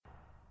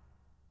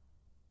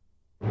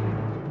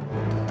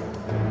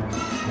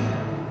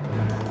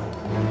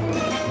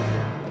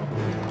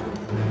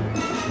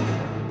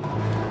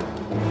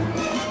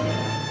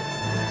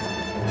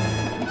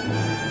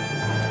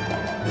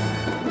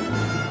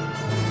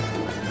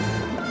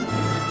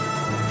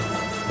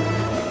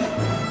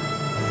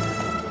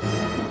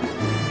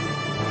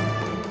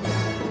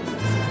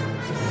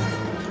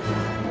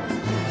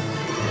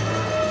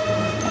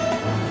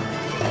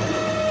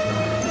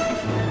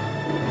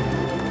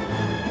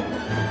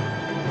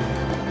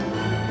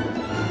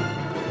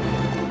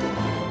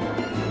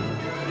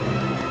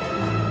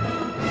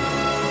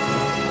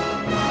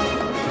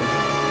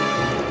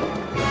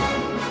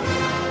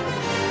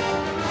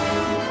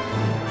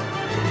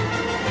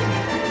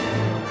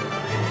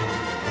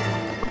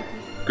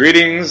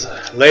Greetings,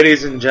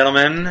 ladies and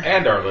gentlemen.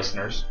 And our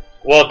listeners.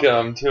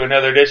 Welcome to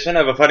another edition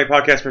of A Funny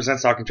Podcast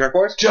Presents Talking Trek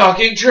Wars.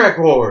 Talking Trek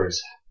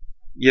Wars!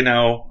 You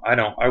know,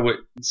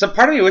 some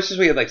part of me wishes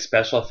we had, like,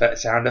 special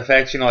sound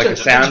effects, you know, like a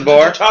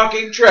soundboard.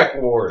 Talking Trek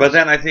Wars! But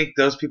then I think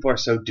those people are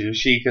so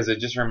douchey because it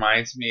just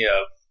reminds me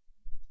of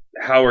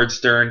Howard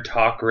Stern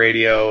talk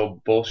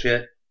radio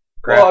bullshit.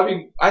 Crap. Well, I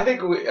mean, I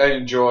think I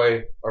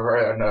enjoy,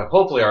 or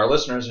hopefully our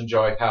listeners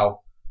enjoy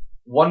how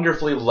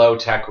wonderfully low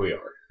tech we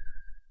are.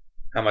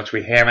 How much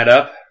we ham it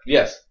up?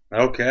 Yes.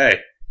 Okay.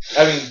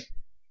 I mean,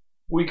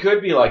 we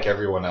could be like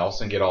everyone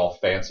else and get all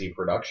fancy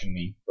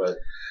production-y, but...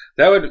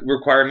 That would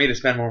require me to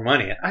spend more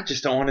money. I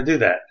just don't want to do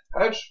that.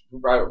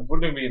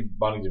 Wouldn't mean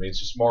money to me, it's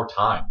just more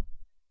time.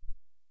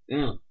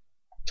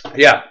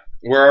 Yeah,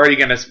 we're already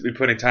going to be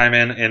putting time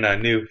in a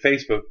new a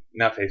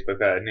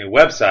new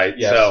website,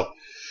 yes. So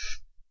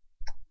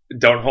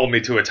don't hold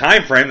me to a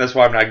time frame, that's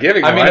why I'm not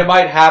giving one. I mean, it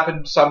might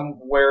happen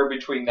somewhere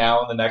between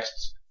now and the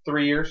next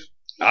 3 years.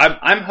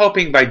 I'm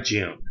hoping by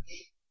June.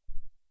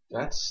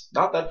 That's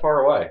not that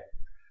far away.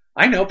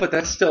 I know, but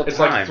that's still it's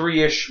time. It's like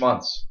 3-ish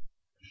months.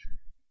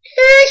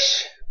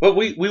 Ish! But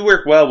we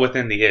work well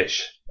within the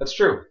ish. That's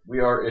true.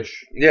 We are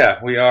ish. Yeah,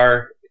 we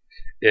are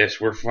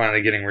ish. We're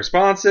finally getting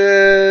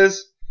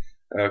responses.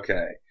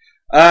 Okay.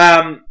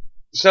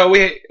 So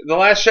the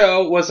last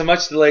show was a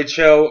much delayed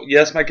show.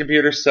 Yes, my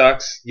computer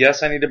sucks.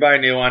 Yes, I need to buy a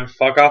new one.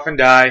 Fuck off and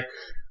die.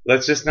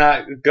 Let's just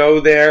not go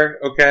there,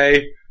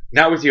 okay?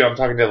 Not with you. I'm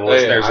talking to the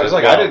listeners. I was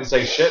like, I didn't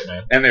say shit,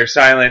 man. And they're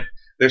silent.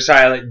 They're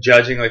silent,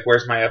 judging, like,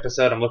 where's my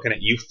episode? I'm looking at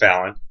you,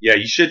 Fallon. Yeah,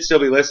 you should still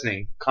be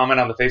listening. Comment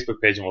on the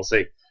Facebook page and we'll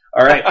see.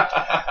 All right.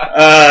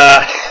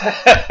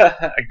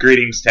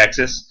 Greetings,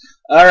 Texas.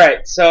 All right,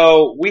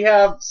 so we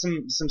have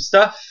some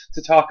stuff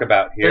to talk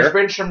about here. There's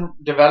been some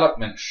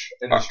developments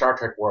in the Star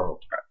Trek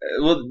world.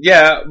 Well,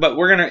 yeah, but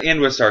we're going to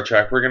end with Star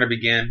Trek. We're going to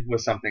begin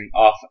with something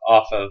off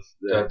of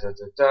the...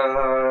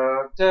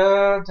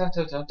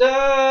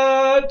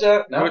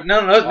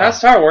 No, not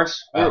Star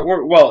Wars.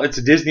 Well, it's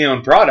a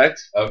Disney-owned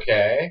product.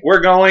 Okay.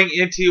 We're going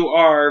into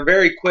our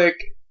very quick,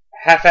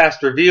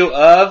 half-assed review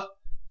of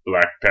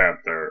Black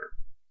Panther.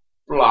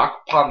 Black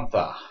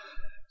Panther.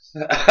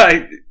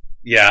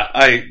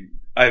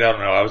 I don't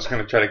know. I was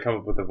going to try to come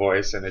up with a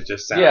voice, and it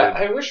just sounded... Yeah,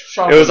 I wish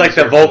Sean... It was like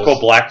the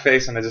vocal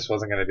blackface, and I just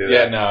wasn't going to do that.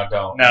 Yeah, no,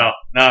 don't. No,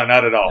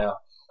 not at all. No.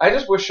 I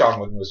just wish Sean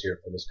Wooden was here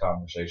for this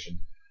conversation.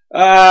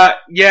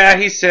 Yeah,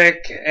 he's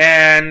sick,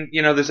 and,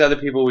 you know, there's other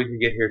people we can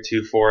get here,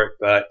 too, for it,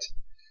 but...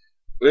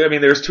 I mean,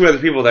 there's 2 other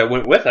people that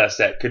went with us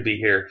that could be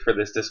here for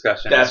this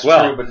discussion as well.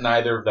 That's true, but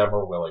neither of them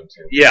are willing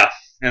to. Yeah,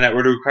 and that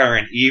would require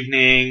an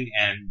evening,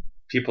 and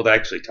people to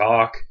actually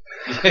talk.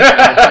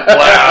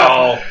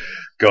 Wow.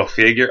 Go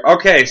figure.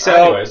 Okay, so...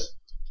 Anyways.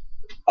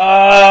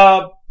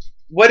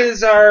 What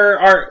is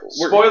our...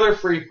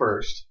 Spoiler-free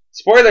first.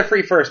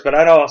 Spoiler-free first, but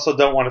I also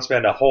don't want to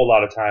spend a whole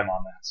lot of time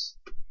on this.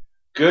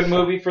 Good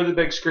movie for the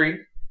big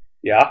screen.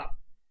 Yeah.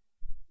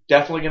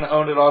 Definitely going to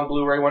own it on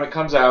Blu-ray when it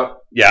comes out.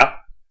 Yeah.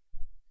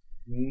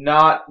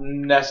 Not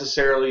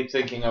necessarily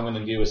thinking I'm going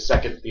to do a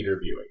second theater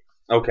viewing.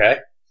 Okay.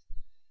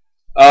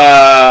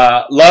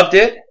 Loved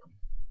it.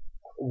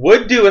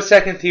 Would do a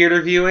second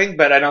theater viewing,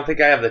 but I don't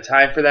think I have the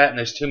time for that, and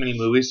there's too many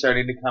movies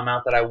starting to come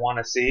out that I want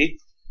to see.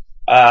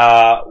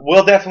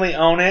 We'll definitely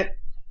own it.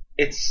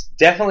 It's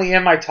definitely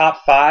in my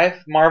top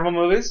 5 Marvel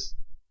movies.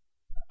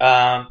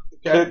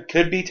 Okay.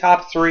 Could be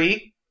top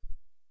 3,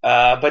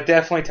 but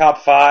definitely top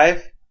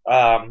 5.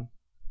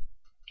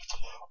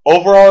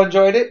 Overall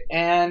enjoyed it,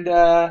 and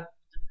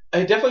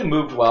it definitely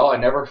moved well. I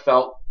never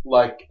felt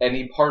like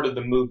any part of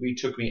the movie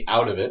took me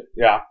out of it.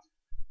 Yeah.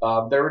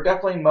 There were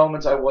definitely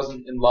moments I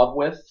wasn't in love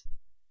with.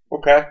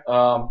 Okay.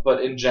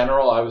 But in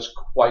general, I was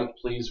quite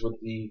pleased with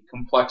the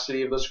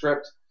complexity of the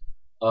script.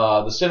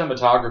 The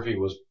cinematography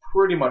was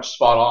pretty much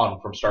spot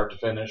on from start to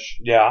finish.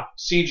 Yeah.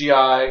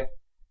 CGI,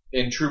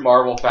 in true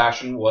Marvel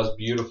fashion, was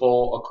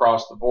beautiful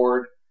across the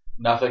board.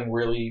 Nothing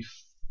really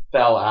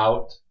fell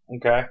out.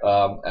 Okay.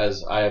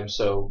 As I am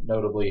so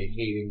notably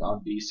hating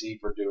on DC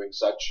for doing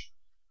such.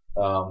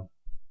 I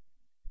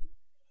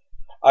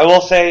will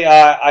say,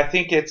 I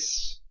think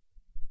it's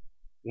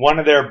one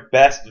of their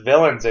best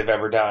villains they've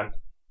ever done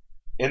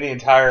in the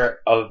entire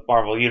of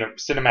Marvel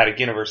cinematic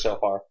universe so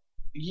far.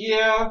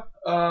 Yeah,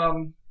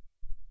 I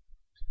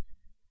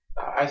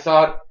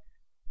thought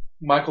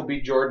Michael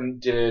B. Jordan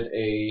did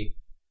a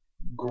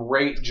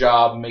great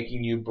job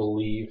making you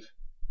believe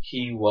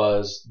he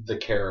was the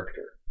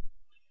character.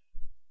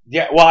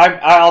 Yeah, well,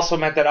 I also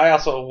meant that I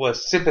also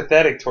was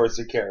sympathetic towards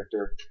the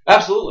character.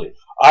 Absolutely.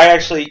 I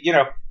actually,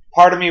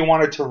 part of me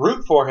wanted to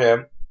root for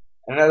him,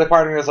 and another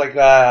part of me was like,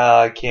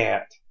 I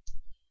can't.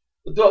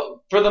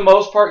 For the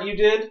most part, you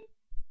did,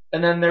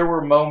 and then there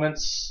were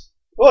moments.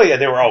 Well, yeah,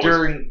 they were always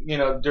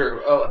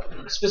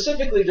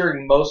specifically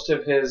during most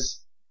of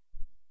his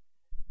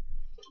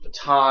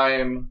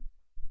time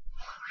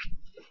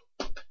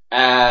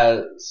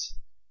as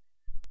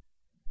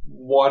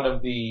one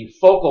of the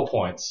focal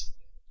points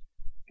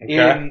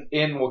in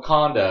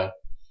Wakanda.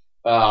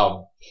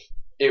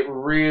 It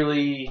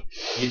really,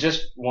 you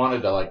just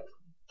wanted to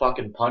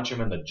fucking punch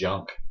him in the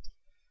junk.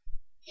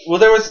 Well,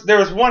 there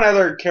was one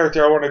other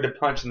character I wanted to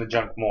punch in the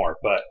junk more,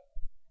 but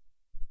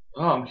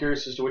Oh, I'm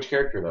curious as to which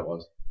character that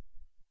was.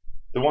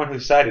 the one who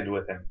sided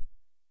with him.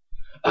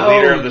 The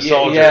leader of the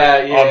soldiers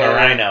on the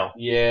Rhino.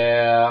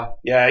 Yeah.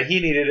 Yeah, he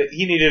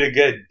needed a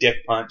good dick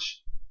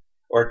punch.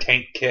 Or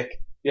tank kick.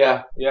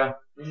 Yeah.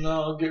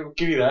 No, I'll give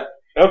you that.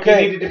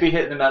 Okay. He needed to be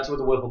hitting the nuts with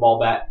a wiffle ball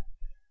bat.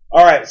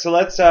 Alright, so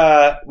let's,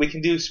 we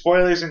can do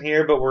spoilers in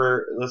here, but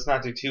let's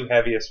not do too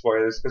heavy of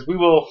spoilers, because we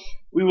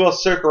will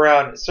circle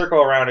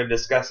around and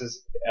discuss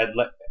this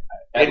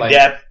in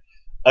depth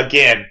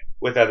again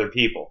with other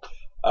people.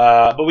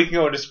 But we can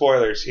go into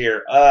spoilers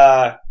here.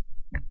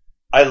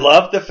 I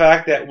love the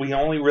fact that we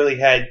only really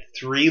had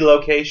 3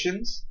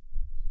 locations.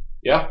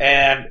 Yeah.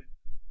 And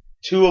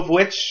 2 of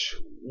which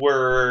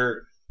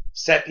were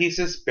set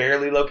pieces,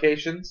 barely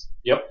locations.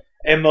 Yep.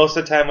 And most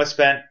of the time was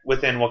spent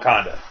within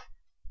Wakanda.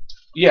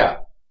 Yeah.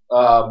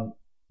 I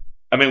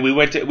mean, we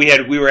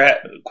were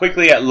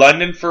quickly at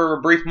London for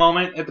a brief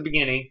moment at the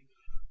beginning,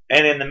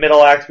 and in the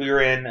middle act we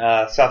were in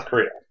South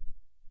Korea.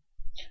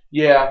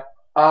 Yeah.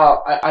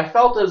 I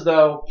felt as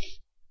though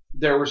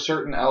there were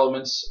certain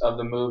elements of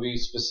the movie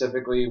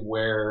specifically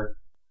where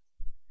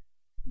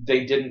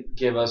they didn't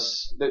give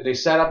us... They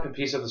set up a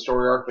piece of the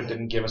story arc but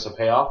didn't give us a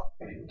payoff.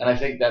 And I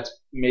think that's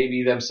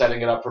maybe them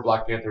setting it up for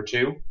Black Panther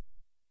 2.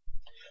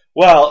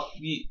 Well,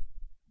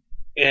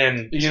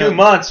 in 2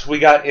 months we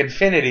got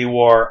Infinity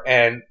War,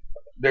 and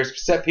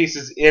there's set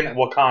pieces in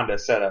Wakanda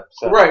set up.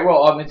 So. Right,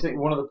 well, I mean,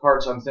 one of the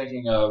parts I'm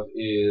thinking of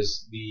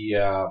is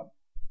the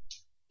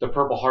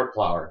Purple Heart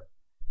Flower.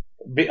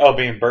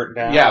 Being burnt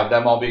down? Yeah,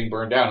 them all being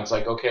burned down. It's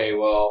like, okay,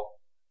 well,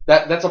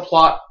 that's a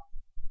plot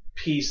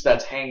piece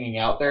that's hanging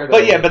out there.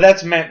 But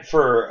that's meant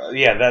for,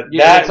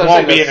 that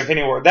won't be in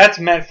Infinity War. That's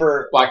meant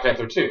for Black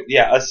Panther 2.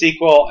 Yeah, a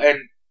sequel, and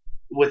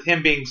with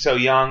him being so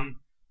young,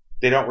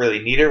 they don't really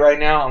need it right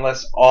now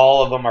unless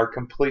all of them are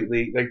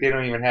completely, like, they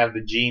don't even have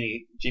the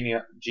genie.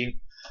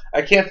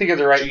 I can't think of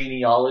the right...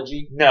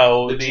 Genealogy?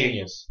 No. The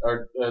genius.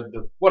 Or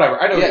the...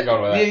 Whatever. I know what you're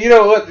going with that. You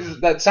know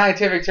what? That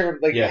scientific term,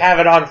 have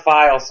it on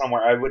file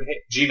somewhere. I would hit...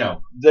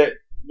 Genome.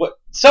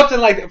 Something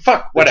like that.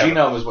 Fuck, whatever. The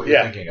genome is what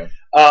you're thinking of.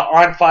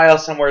 On file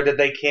somewhere that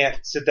they can't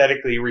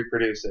synthetically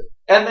reproduce it.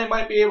 And they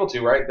might be able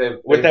to, right?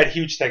 With that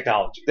huge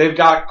technology. They've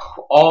got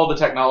all the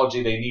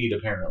technology they need,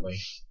 apparently.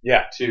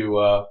 Yeah.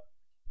 To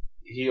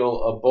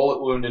heal a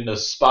bullet wound in the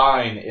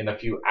spine in a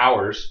few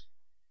hours.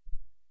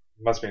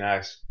 Must be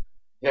nice.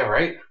 Yeah,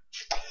 right?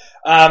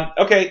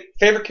 Okay,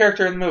 favorite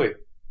character in the movie?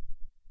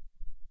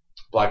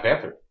 Black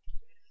Panther.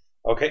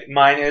 Okay,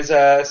 mine is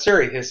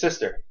Shuri, his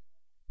sister.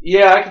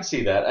 Yeah, I can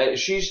see that.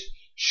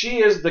 She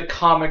is the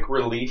comic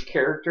relief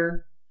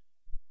character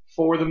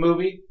for the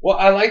movie. Well,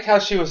 I liked how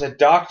she was a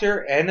doctor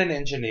and an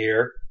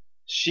engineer.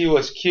 She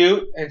was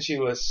cute and she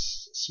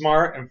was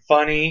smart and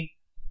funny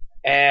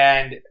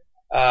and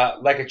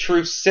like a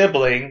true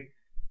sibling.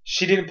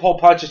 She didn't pull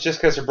punches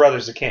just because her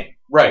brother's a king.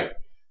 Right.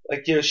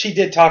 Like, she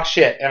did talk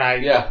shit, and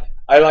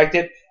I liked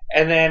it.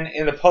 And then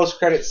in the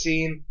post-credit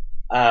scene,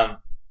 the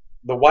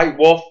White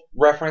Wolf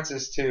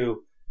references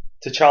to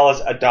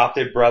T'Challa's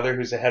adopted brother,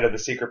 who's the head of the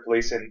secret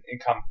police in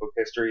comic book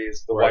history,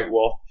 is the White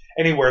Wolf,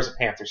 and he wears a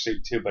Panther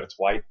suit too, but it's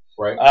white.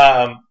 Right.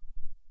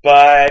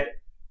 But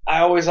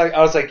I was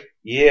like,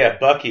 yeah,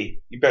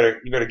 Bucky, you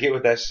better get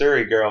with that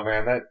Shuri girl,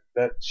 man.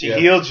 That she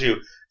healed you.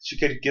 She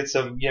could get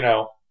some,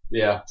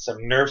 some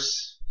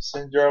nurse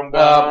syndrome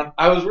going on.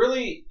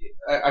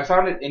 I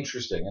found it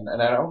interesting,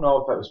 and I don't know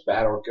if that was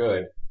bad or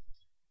good,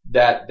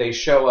 that they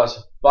show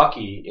us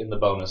Bucky in the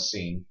bonus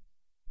scene.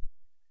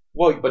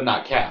 Well, but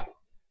not Cap.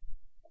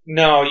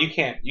 No, you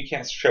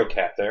can't show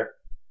Cap there.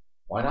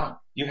 Why not?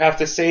 You have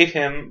to save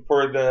him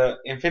for the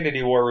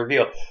Infinity War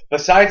reveal.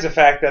 Besides the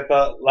fact that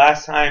the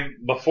last time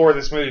before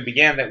this movie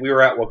began that we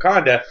were at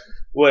Wakanda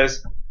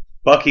was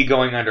Bucky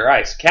going under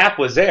ice. Cap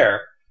was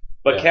there,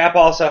 but Cap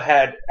also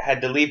had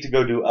to leave to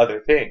go do other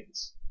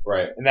things.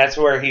 Right. And that's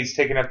where he's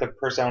taken up the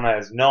persona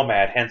as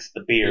Nomad, hence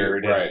the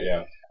beard. Right,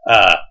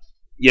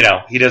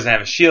 yeah. He doesn't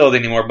have a shield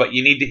anymore, but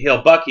you need to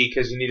heal Bucky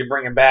because you need to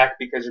bring him back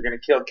because you're going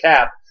to kill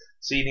Cap.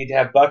 So you need to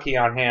have Bucky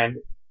on hand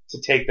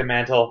to take the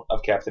mantle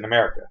of Captain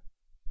America.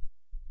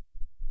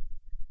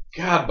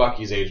 God,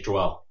 Bucky's aged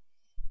well.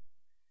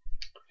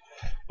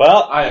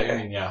 Well,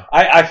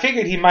 I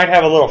figured he might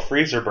have a little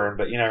freezer burn,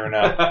 but you never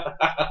know.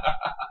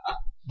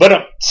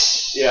 But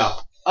yeah,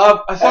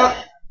 I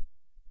thought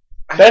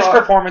best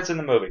performance in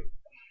the movie.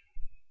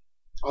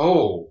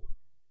 Oh,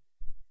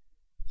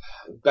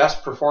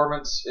 best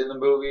performance in the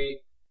movie,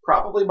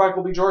 probably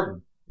Michael B.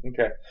 Jordan.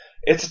 Okay,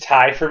 it's a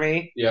tie for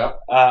me. Yeah.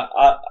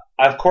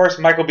 Of course,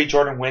 Michael B.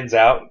 Jordan wins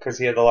out because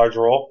he had the large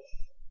role,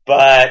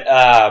 but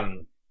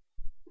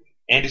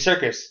Andy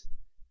Serkis,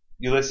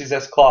 Ulysses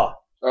S. Claw.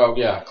 Oh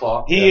yeah,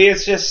 Claw. He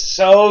is just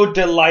so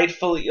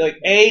delightfully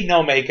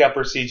no makeup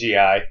or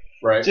CGI.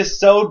 Right. Just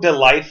so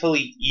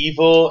delightfully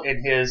evil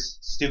in his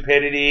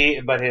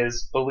stupidity, but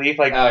his belief.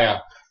 Oh yeah.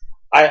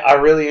 I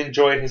really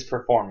enjoyed his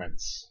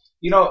performance.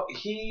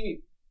 He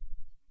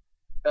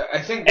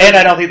I think, and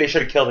I don't think they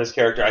should have killed his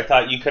character. I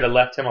thought you could have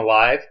left him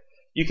alive.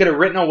 You could have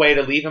written a way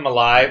to leave him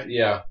alive.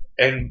 Yeah.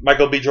 And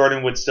Michael B.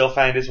 Jordan would still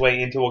find his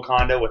way into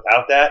Wakanda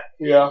without that.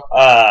 Yeah.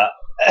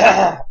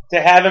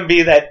 To have him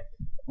be that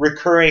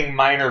recurring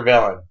minor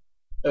villain.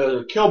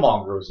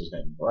 Killmonger was his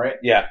name, right?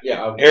 Yeah.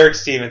 Yeah. Eric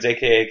Stevens,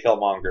 a.k.a.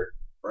 Killmonger.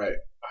 Right.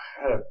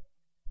 I had a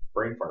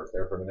brain fart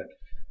there for a minute.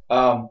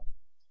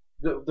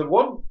 The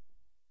one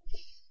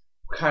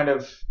kind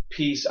of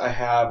piece I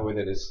have with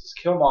it is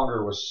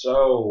Killmonger was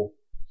so,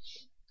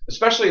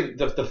 especially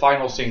the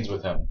final scenes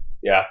with him.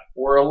 Yeah.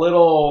 Were a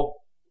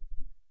little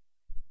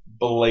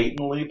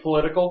blatantly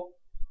political.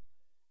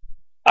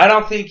 I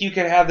don't think you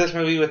could have this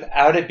movie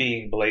without it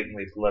being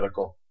blatantly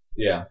political.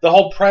 Yeah. The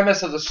whole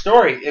premise of the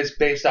story is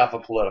based off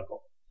of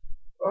political.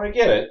 Oh, I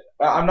get it.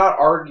 I'm not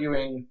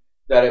arguing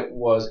that it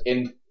was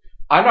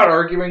I'm not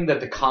arguing that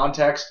the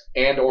context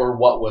and or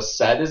what was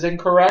said is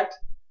incorrect.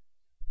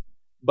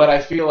 But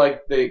I feel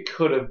like they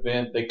could have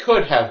been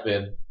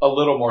a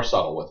little more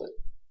subtle with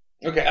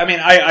it. Okay, I mean,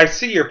 I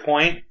see your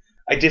point.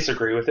 I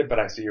disagree with it, but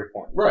I see your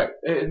point. Right.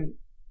 And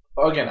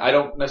again, I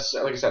don't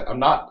necessarily, like I said, I'm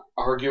not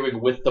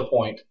arguing with the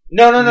point.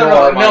 No.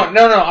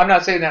 I'm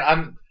not saying that.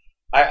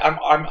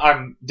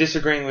 I'm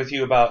disagreeing with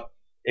you about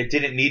it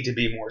didn't need to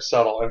be more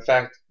subtle. In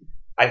fact,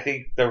 I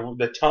think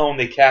the tone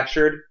they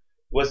captured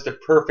was the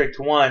perfect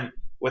one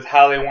with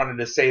how they wanted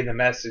to say the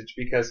message,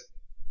 because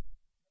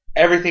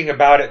everything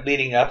about it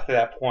leading up to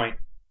that point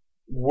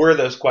were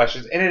those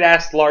questions, and it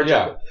asked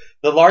the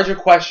larger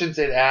questions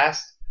it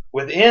asked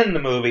within the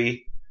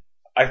movie,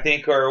 I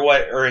think, are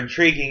what are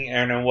intriguing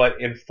and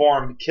what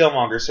informed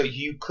Killmonger. So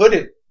you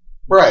couldn't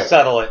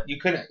settle it. You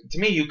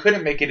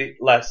couldn't make it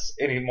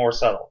any more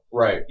subtle.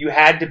 Right. You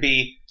had to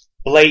be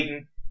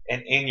blatant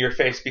and in your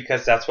face,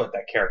 because that's what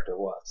that character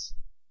was.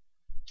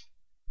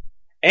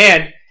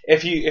 And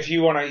if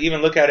you want to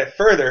even look at it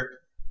further,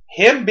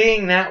 him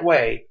being that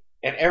way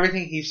and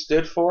everything he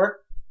stood for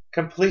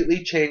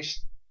completely changed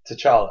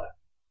T'Challa.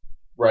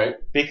 Right.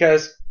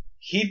 Because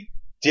he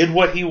did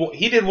what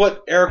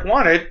Eric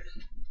wanted,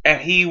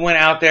 and he went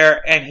out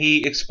there and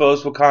he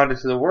exposed Wakanda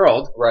to the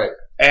world. Right.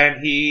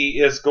 And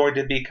he is going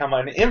to become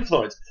an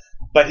influence.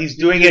 But he's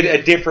doing it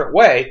a different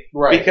way.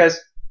 Right. Because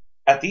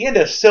at the end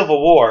of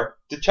Civil War,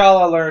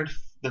 T'Challa learned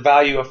the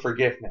value of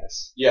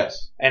forgiveness.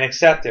 Yes. And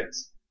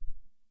acceptance.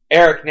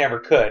 Eric never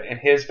could, and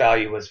his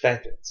value was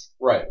vengeance.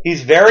 Right.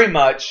 He's very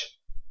much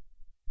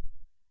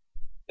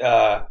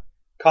Khan.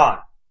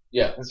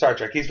 Yeah. In Star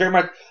Trek. He's very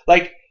much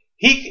like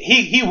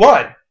he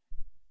won,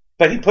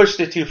 but he pushed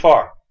it too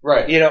far.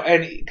 Right. You know,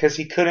 and because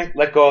he couldn't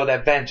let go of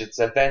that vengeance.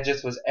 That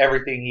vengeance was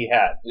everything he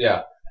had.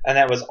 Yeah. And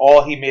that was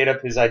all he made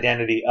up his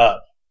identity of.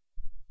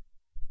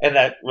 And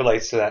that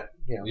relates to that,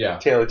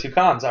 Taylor to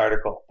Khan's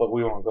article, but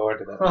we won't go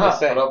into that. I'm just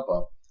saying.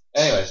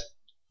 Anyways.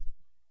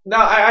 No,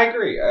 I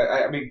agree.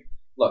 I mean,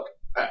 look,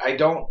 I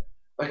don't,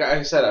 like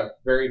I said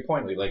very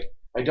pointedly, like,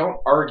 I don't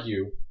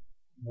argue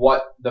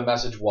what the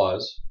message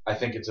was. I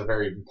think it's a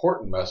very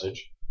important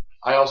message.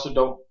 I also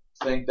don't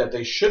think that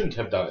they shouldn't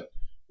have done it.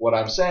 What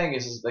I'm saying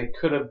is they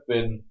could have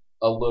been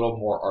a little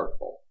more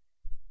artful.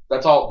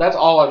 That's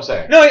all I'm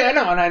saying. No, yeah, I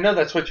know, and I know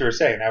that's what you were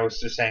saying. I was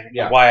just saying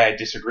why I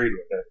disagreed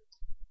with it.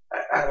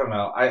 I don't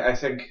know. I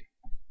think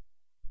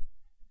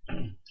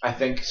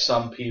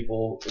some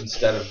people,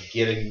 instead of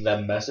getting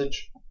the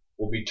message,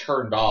 will be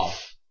turned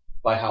off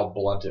by how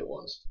blunt it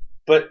was.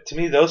 But to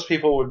me, those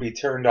people would be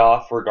turned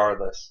off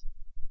regardless.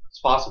 It's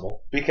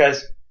possible.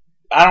 Because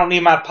I don't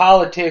need my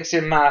politics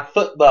in my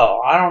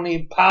football. I don't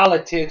need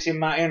politics in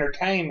my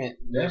entertainment.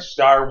 Yeah.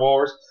 Star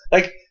Wars.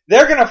 Like,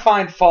 they're going to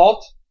find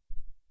fault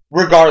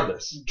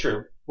regardless.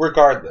 True.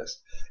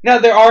 Regardless. Now,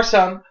 there are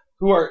some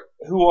who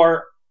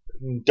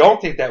don't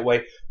think that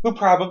way, who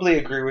probably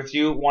agree with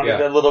you, wanted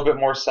it a little bit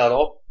more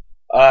subtle.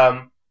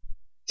 To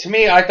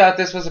me, I thought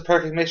this was a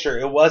perfect mixture.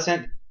 It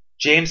wasn't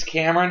James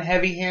Cameron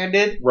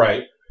heavy-handed.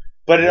 Right.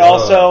 But it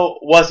also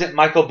wasn't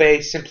Michael Bay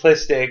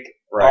simplistic.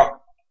 Right.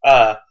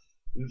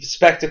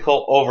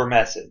 Spectacle over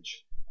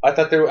message. I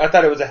thought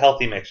it was a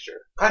healthy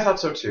mixture. I thought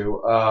so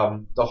too.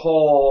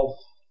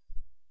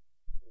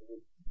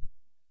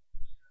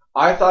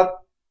 I thought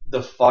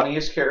the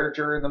funniest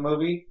character in the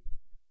movie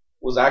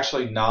was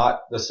actually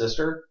not the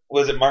sister.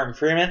 Was it Martin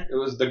Freeman? It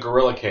was the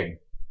Gorilla King,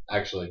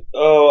 actually.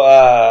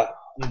 Oh,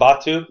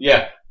 M'Baku?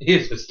 Yeah,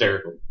 he's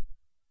hysterical.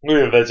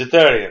 We're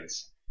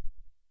vegetarians.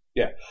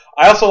 Yeah.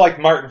 I also like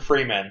Martin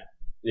Freeman.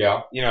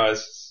 Yeah. You know,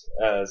 as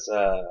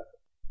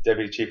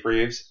Deputy Chief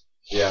Reeves.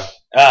 Yeah.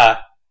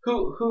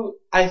 Who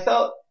I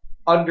felt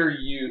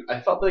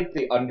I felt like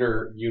they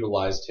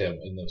underutilized him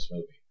in this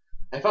movie.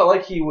 I felt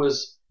like he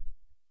was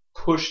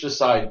pushed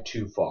aside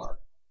too far.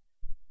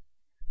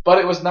 But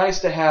it was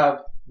nice to have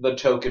the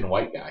token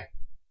white guy.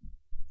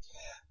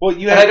 Well,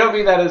 I don't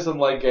mean that as in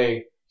like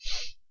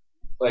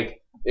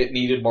it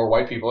needed more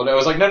white people. And I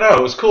was like, no,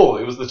 it was cool.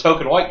 It was the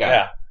token white guy.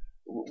 Yeah.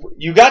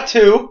 You got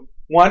two.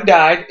 One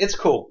died. It's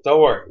cool. Don't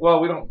worry.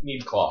 Well, we don't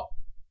need Claw.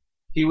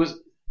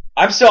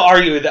 I'm still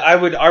arguing that I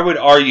would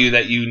argue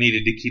that you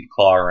needed to keep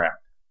Claw around.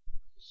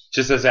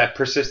 just as that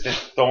persistent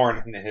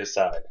thorn in his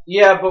side.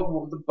 Yeah, but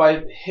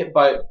by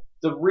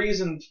the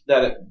reason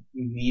that it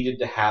needed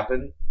to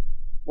happen,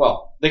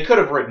 well, they could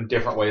have written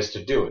different ways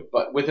to do it,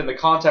 but within the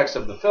context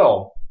of the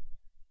film,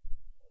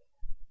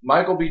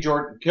 Michael B.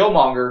 Jordan,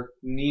 Killmonger,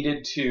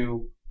 needed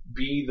to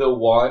be the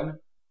one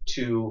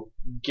to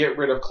get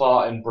rid of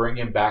Claw and bring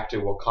him back to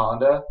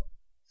Wakanda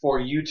for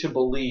you to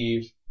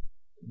believe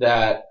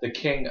that the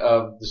king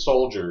of the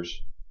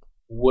soldiers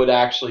would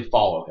actually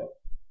follow him.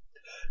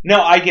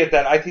 No, I get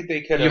that. I think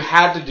they could have... You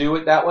had to do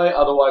it that way,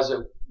 otherwise it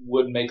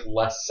would make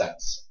less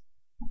sense.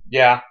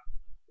 Yeah.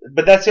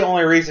 But that's the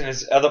only reason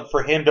is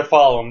for him to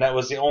follow him. That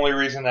was the only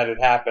reason that it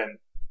happened,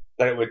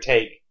 that it would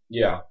take.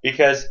 Yeah.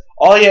 Because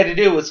all he had to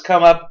do was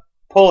come up,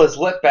 pull his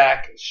lip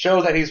back,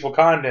 show that he's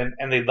Wakandan,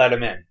 and they'd let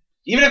him in.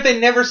 Even if they'd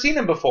never seen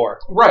him before.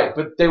 Right,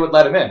 but they would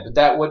let him in. But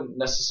that wouldn't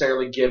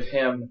necessarily give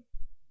him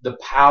the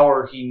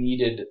power he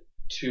needed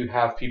to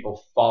have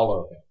people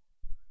follow him.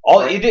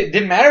 It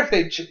didn't matter if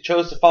they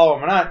chose to follow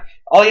him or not.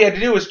 All he had to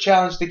do was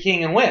challenge the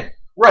king and win.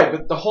 Right,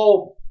 but the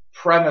whole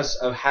premise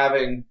of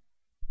having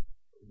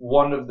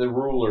one of the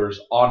rulers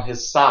on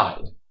his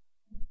side,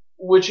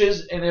 which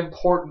is an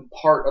important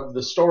part of the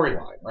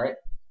storyline, right?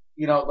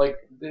 You know, like,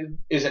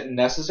 is it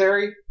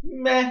necessary?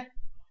 Meh.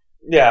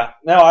 Yeah,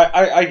 no,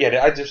 I get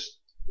it. I just...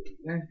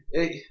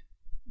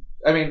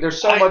 I mean,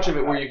 there's so much of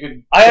it where you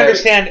could... I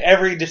understand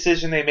every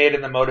decision they made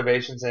and the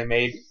motivations they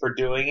made for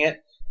doing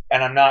it,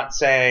 and I'm not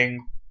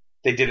saying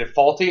they did it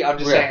faulty. I'm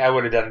just saying I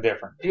would have done it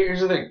different. Here's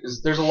the thing.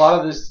 Is there's a lot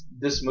of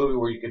this movie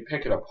where you could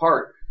pick it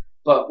apart,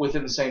 but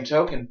within the same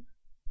token,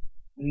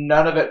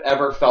 none of it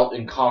ever felt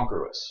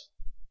incongruous.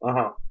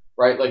 Uh-huh.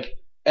 Right? Like,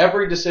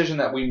 every decision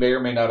that we may or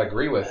may not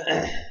agree with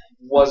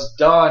was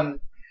done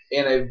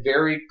in a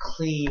very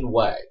clean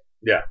way.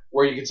 Yeah.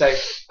 Where you could say,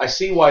 I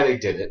see why they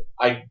did it.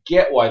 I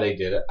get why they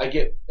did it. I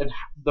get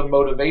the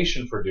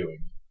motivation for doing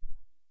it.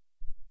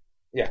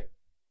 Yeah.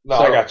 No,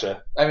 I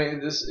gotcha. I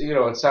mean, this,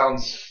 it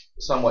sounds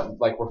somewhat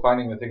like we're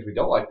finding the things we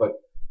don't like, but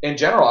in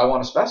general, I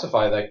want to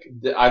specify that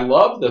I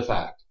love the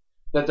fact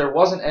that there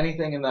wasn't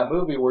anything in that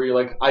movie where you're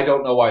like, I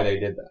don't know why they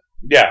did that.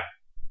 Yeah.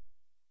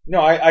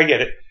 No, I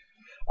get it.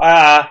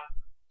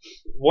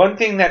 One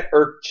thing that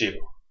irked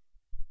you.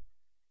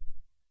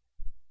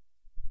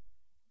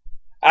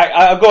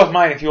 I'll go with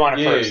mine if you want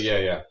it first.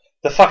 Yeah.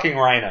 The fucking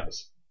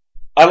rhinos.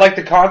 I like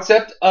the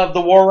concept of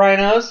the war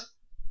rhinos,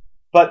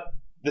 but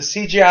the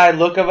CGI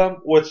look of them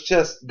was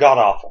just god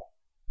awful.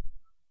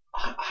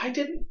 I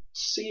didn't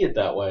see it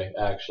that way,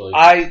 actually.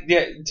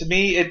 To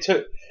me, it's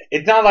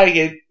not like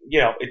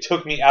it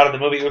took me out of the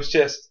movie. It was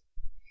just,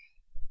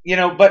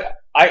 but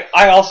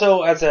I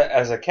also, as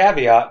a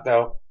caveat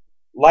though,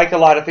 like a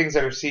lot of things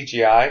that are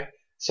CGI.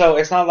 So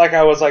it's not like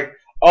I was like,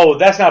 oh,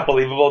 that's not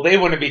believable. They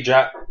wouldn't be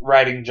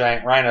riding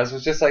giant rhinos. It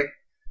was just like,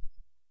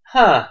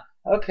 huh,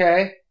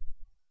 okay.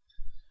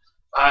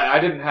 I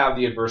didn't have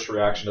the adverse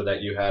reaction to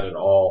that you had at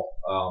all.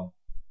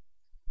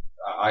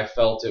 I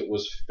felt it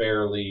was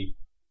fairly...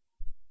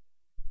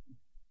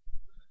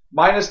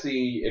 minus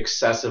the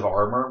excessive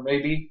armor,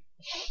 maybe.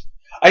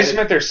 I just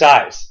meant their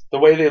size. The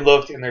way they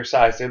looked in their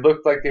size. They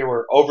looked like they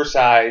were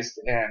oversized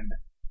and...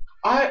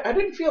 I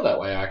didn't feel that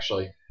way,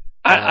 actually.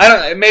 I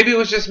don't. Maybe it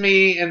was just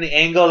me and the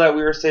angle that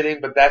we were sitting,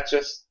 but that's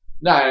just...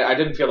 No, I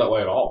didn't feel that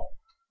way at all.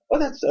 Well,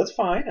 that's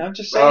fine. I'm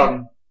just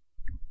saying.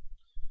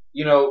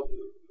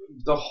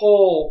 The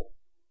whole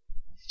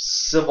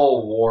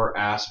Civil War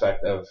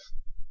aspect of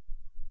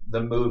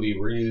the movie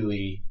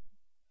really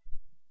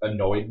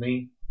annoyed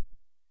me.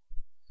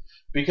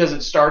 Because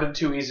it started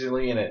too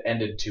easily and it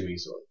ended too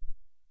easily.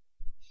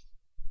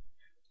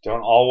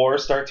 Don't all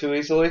wars start too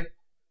easily?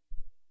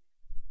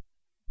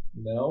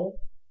 No.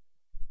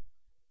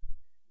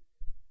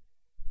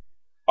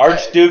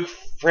 Archduke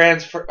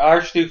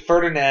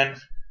Ferdinand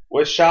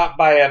was shot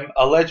by an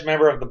alleged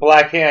member of the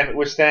Black Hand,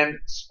 which then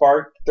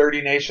sparked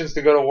 30 nations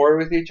to go to war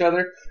with each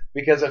other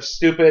because of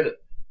stupid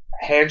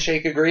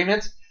handshake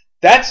agreements.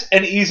 That's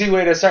an easy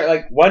way to start.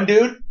 Like, one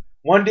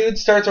dude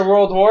starts a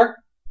world war.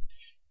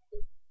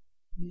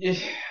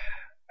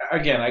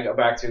 Again, I go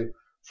back to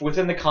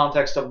within the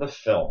context of the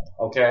film.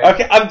 Okay.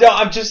 Okay,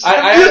 I'm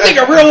using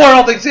a real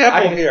world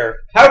example here.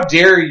 How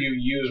dare you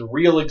use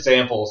real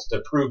examples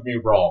to prove me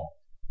wrong?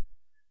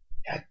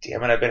 God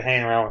damn it! I've been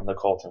hanging around with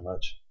Nicole too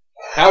much.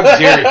 How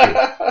dare you?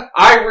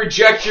 I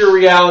reject your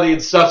reality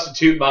and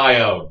substitute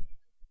my own.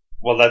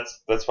 Well,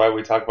 that's why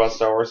we talk about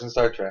Star Wars and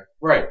Star Trek.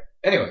 Right.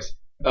 Anyways,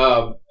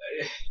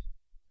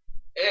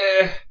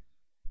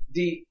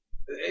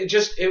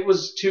 it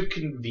was too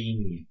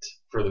convenient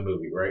for the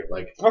movie, right?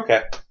 Like,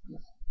 okay.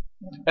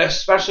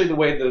 Especially the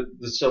way the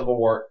Civil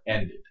War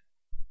ended.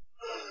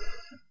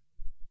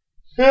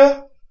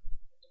 Yeah.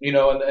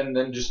 And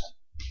then just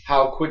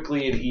how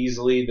quickly and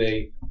easily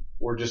they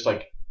were just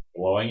like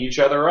blowing each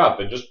other up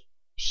and just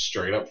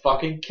straight up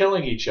fucking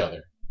killing each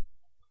other.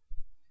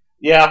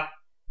 Yeah.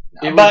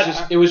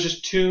 It was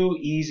just too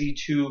easy,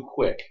 too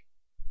quick.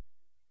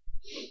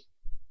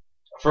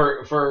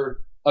 For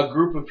a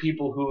group of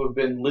people who have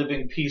been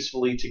living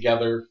peacefully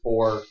together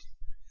for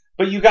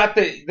But you got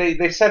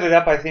they set it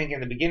up, I think, in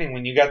the beginning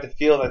when you got the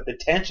feel that the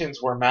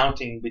tensions were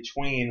mounting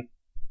between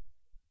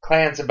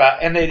clans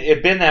and it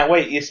had been that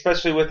way,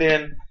 especially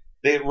within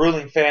the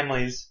ruling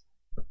family's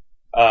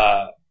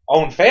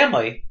own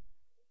family,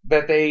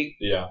 that they,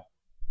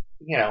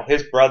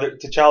 his brother,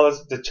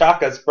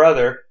 T'Chaka's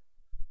brother,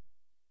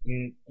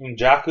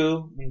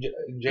 N'Jaka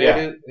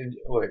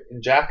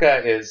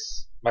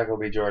is Michael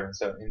B. Jordan,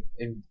 so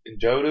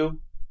Njodu,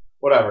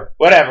 whatever.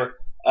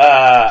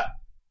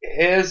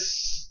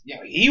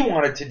 He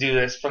wanted to do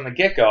this from the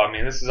get-go. I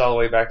mean, this is all the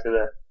way back to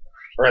the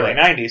early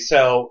 90s,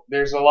 so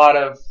there's a lot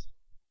of...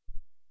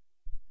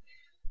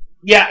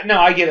 Yeah, no,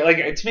 I get it. Like,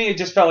 to me, it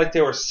just felt like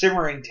there were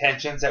simmering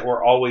tensions that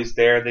were always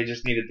there. They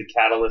just needed the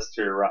catalyst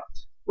to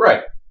erupt.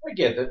 Right. I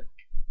get it.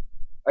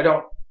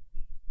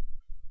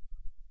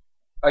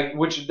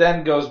 Which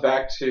then goes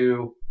back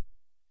to,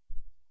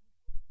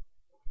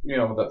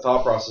 the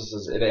thought process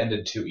is it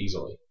ended too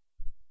easily.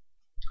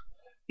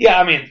 Yeah,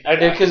 I mean...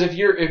 Because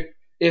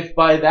if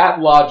by that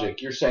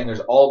logic you're saying there's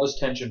all this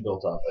tension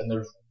built up and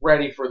they're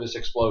ready for this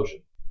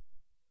explosion,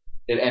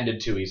 it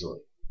ended too easily.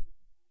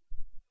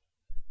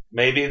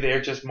 Maybe they're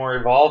just more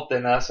evolved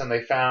than us, and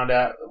they found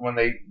out when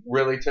they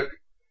really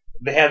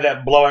they had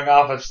that blowing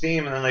off of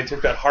steam, and then they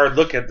took that hard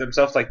look at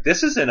themselves like,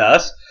 this isn't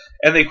us,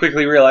 and they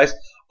quickly realized,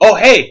 oh,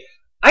 hey,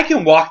 I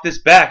can walk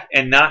this back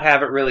and not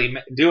have it really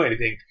do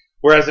anything.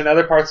 Whereas in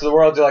other parts of the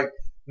world, you're like,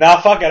 nah,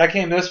 fuck it, I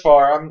came this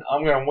far, I'm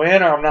going to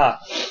win or I'm not.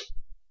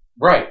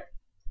 Right.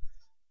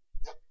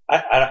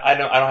 I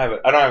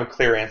don't have a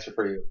clear answer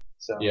for you.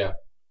 So yeah.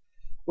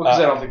 Well, because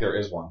I don't think there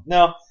is one.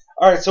 No.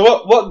 All right. So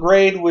what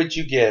grade would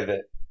you give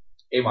it?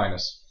 A-.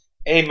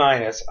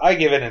 A-. I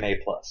give it an A+.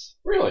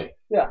 Really?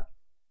 Yeah.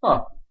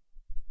 Huh.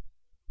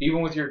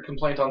 Even with your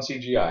complaint on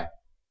CGI?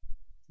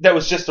 That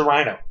was just the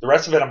rhino. The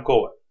rest of it I'm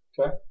cool with.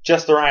 Okay.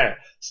 Just the rhino.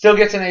 Still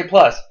gets an A+.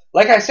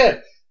 Like I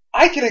said,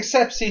 I can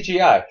accept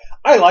CGI.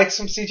 I like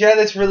some CGI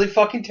that's really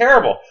fucking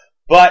terrible.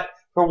 But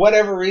for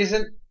whatever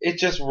reason, it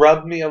just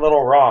rubbed me a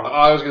little wrong.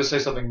 I was going to say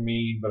something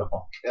mean, but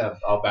I'll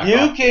back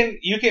off.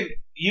 You can.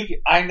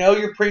 I know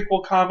your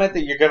prequel comment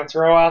that you're going to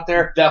throw out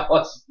there.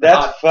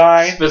 That's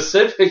fine.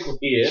 Specifically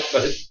it,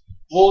 but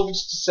we'll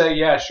just say,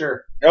 yeah,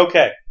 sure.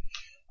 Okay.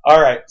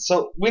 All right.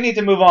 So we need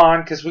to move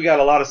on because we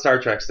got a lot of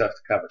Star Trek stuff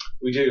to cover.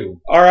 We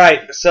do. All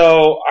right.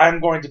 So I'm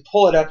going to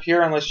pull it up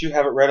here unless you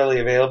have it readily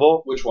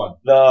available. Which one?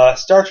 The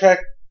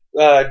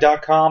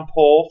StarTrek.com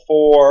poll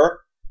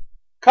for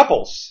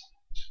couples.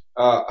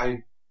 I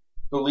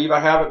believe I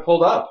have it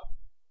pulled up.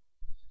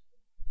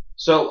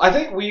 So I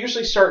think we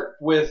usually start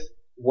with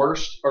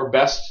worst or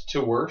best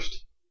to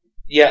worst.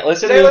 Yeah,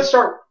 let's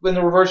start in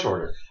the reverse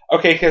order.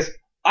 Okay, because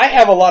I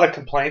have a lot of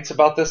complaints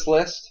about this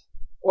list.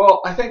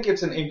 Well, I think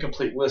it's an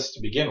incomplete list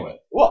to begin with.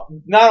 Well,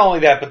 not only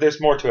that, but there's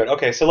more to it.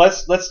 Okay, so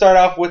let's start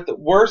off with the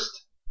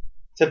worst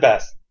to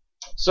best.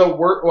 So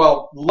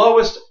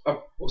lowest.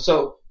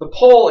 So the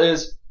poll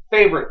is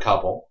favorite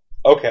couple.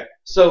 Okay.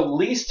 So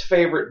least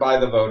favorite by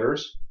the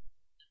voters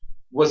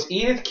was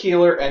Edith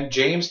Keeler and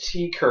James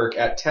T. Kirk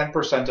at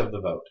 10% of the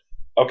vote.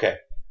 Okay.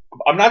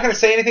 I'm not going to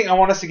say anything. I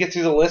want us to get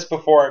through the list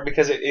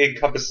because it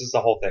encompasses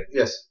the whole thing.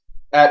 Yes.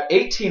 At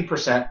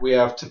 18%, we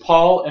have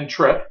T'Pol and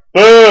Trip.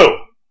 Boo!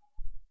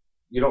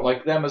 You don't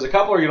like them as a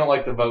couple, or you don't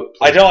like the vote?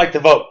 I don't like the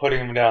vote, putting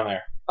them down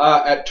there.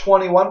 At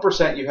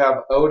 21%, you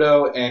have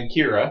Odo and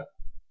Kira.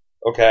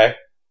 Okay.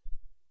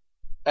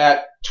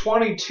 At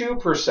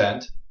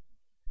 22%,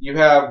 you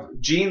have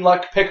Gene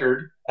Luck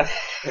Pickard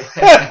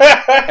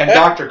and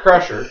Dr.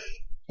 Crusher.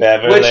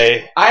 Beverly.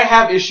 Which I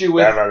have issue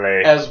with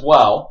as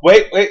well.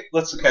 Wait,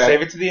 let's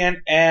save it to the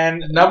end.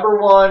 And number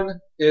one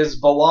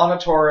is B'Elanna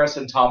Torres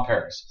and Tom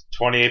Paris.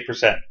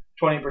 28%.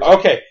 20%.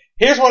 Okay,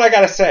 here's what I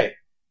gotta say.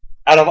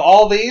 Out of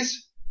all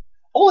these,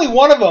 only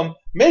one of them,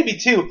 maybe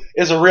two,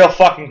 is a real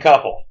fucking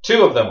couple.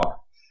 Two of them are.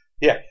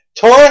 Yeah.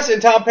 Torres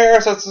and Tom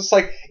Paris, it's just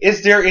like,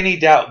 is there any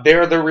doubt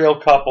they're the real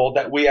couple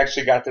that we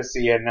actually got to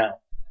see and know?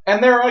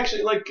 And they're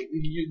actually,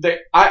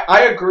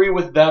 I agree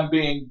with them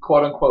being,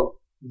 quote unquote,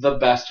 the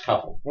best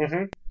couple.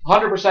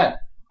 100%.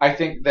 I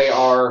think they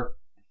are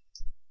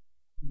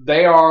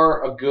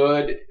a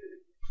good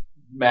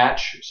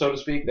match, so to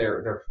speak.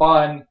 They're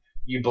fun.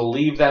 You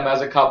believe them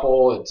as a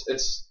couple.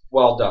 It's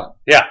well done.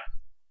 Yeah.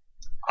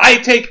 I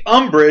take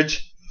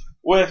umbrage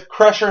with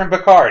Crusher and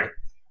Picard.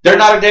 They're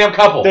not a damn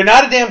couple. They're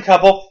not a damn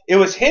couple. It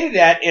was hinted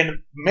at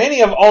in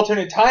many of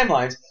alternate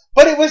timelines,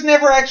 but it was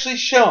never actually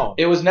shown.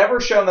 It was never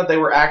shown that they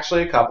were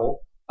actually a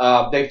couple.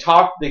 They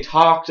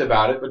talked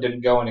about it, but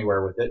didn't go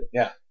anywhere with it.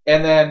 Yeah.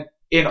 And then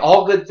in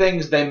All Good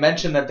Things, they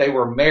mentioned that they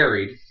were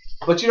married,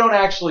 but you don't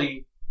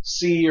actually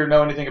see or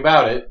know anything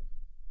about it.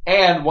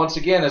 And once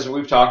again, as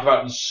we've talked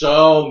about in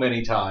so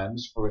many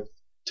times with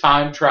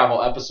time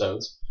travel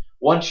episodes,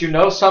 once you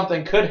know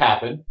something could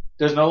happen,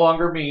 does no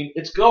longer mean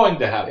it's going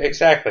to happen.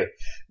 Exactly.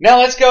 Now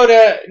let's go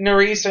to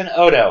Nerys and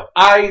Odo.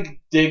 I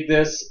dig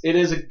this. It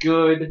is a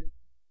good...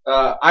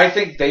 I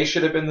think they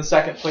should have been the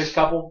second place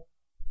couple.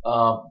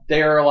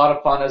 They are a lot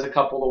of fun as a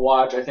couple to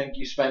watch. I think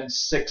you spend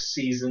 6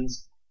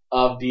 seasons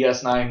of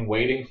DS9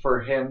 waiting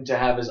for him to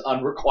have his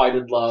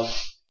unrequited love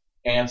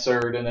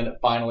answered, and then it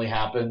finally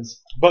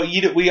happens. But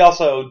we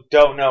also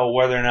don't know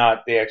whether or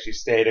not they actually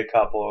stayed a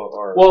couple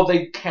or. Well,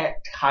 they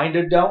kind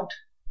of don't.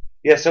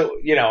 Yeah, so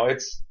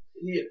it's.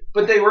 Yeah,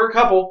 but they were a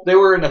couple. They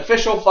were an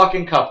official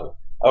fucking couple.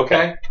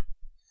 Okay.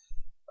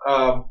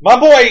 My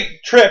boy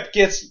Tripp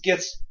gets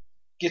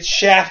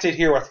shafted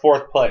here with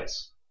 4th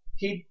place.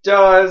 He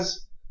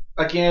does.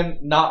 Again,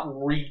 not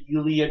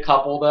really a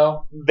couple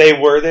though. They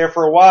were there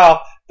for a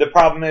while. The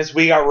problem is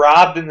we got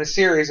robbed in the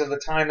series of the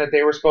time that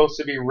they were supposed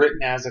to be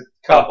written as a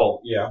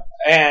couple. Yeah.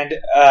 And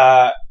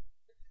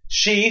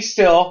she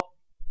still,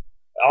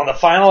 on the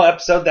final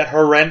episode, that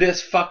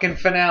horrendous fucking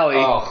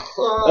finale,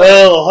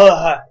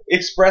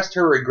 expressed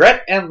her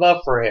regret and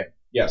love for him.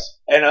 Yes.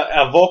 And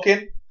a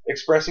Vulcan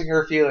expressing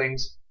her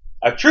feelings,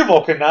 a true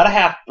Vulcan, not a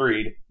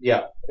half-breed,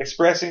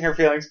 expressing her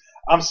feelings.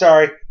 I'm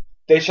sorry.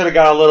 They should have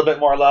got a little bit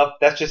more love.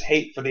 That's just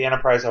hate for the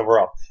Enterprise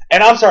overall.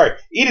 And I'm sorry,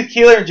 Edith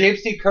Keeler and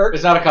James T. Kirk.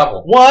 It's not a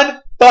couple.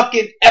 One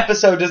fucking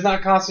episode does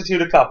not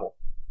constitute a couple.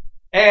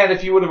 And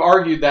if you would have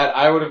argued that,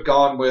 I would have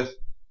gone with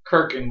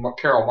Kirk and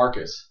Carol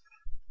Marcus.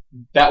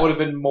 That would have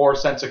been more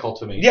sensical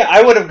to me. Yeah,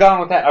 I would have gone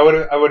with that. I would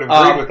have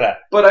agreed with that.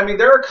 But I mean,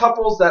 there are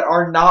couples that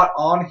are not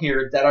on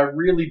here that are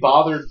really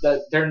bothered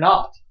that they're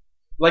not.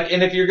 Like,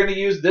 and if you're going to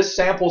use this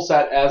sample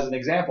set as an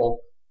example,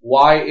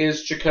 why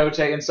is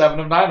Chakotay and 7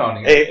 of 9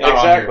 on here?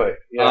 Exactly.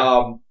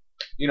 On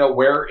here? Yeah.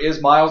 Where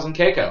is Miles and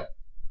Keiko?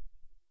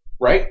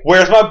 Right?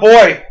 Where's my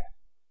boy? I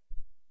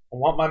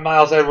want my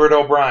Miles Edward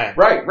O'Brien.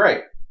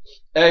 Right.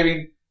 I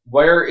mean,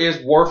 where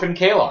is Worf and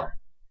Kalar?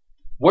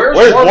 Where's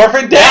Worf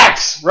and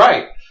Dax?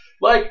 Right.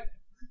 Like,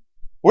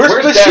 where's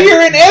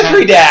Bashir and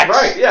Ezri Dax?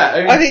 Right,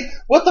 yeah. I mean,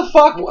 what the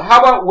fuck?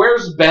 How about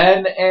where's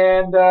Ben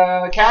and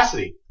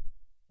Cassidy?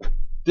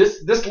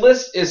 This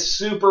list is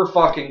super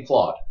fucking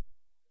flawed.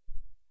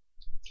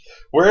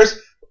 Where's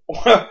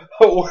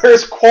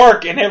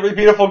Quark and every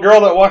beautiful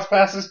girl that walks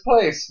past his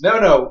place?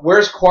 No.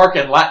 Where's Quark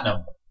and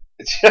Latinum?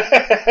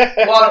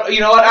 Well, you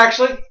know what?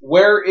 Actually,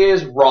 where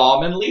is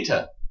Rom and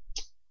Lita?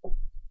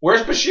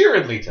 Where's Bashir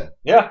and Lita?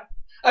 Yeah.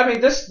 I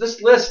mean,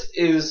 this list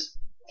is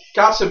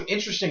got some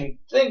interesting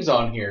things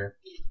on here,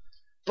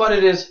 but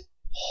it is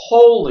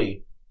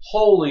wholly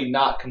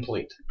not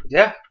complete.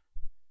 Yeah.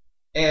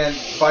 And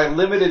by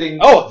limiting...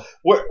 Oh,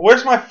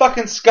 where's my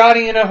fucking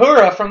Scotty and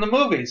Uhura from the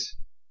movies?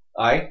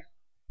 Aye,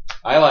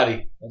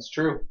 laddie. That's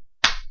true.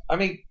 I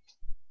mean,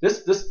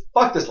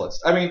 fuck this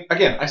list. I mean,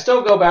 again, I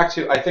still go back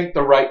to, I think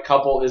the right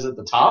couple is at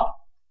the top.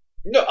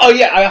 No, oh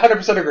yeah, I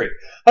 100% agree.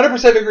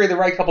 100% agree the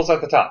right couple's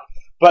at the top.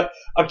 But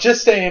I'm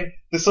just saying,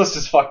 this list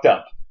is fucked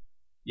up.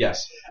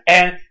 Yes.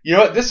 And, you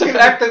know what,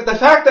 the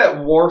fact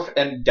that Worf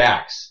and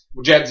Dax,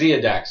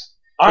 Jadzia Dax,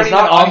 is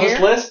not on this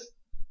list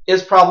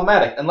is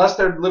problematic. Unless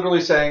they're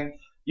literally saying...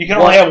 You can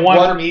only have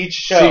one from each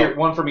show.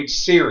 One from each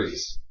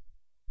series.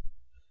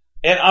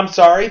 And I'm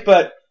sorry,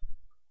 but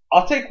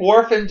I'll take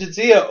Worf and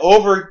Jadzia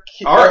over...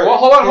 Alright, well,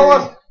 hold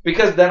on.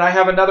 Because then I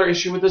have another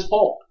issue with this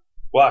poll.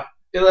 Why?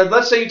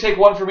 Let's say you take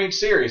one from each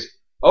series.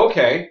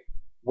 Okay,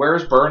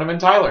 where's Burnham and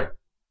Tyler?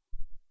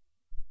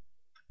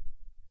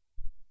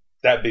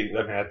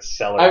 That's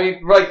stellar. I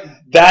mean, like...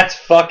 That's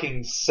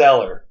fucking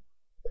stellar.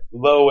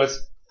 Lowest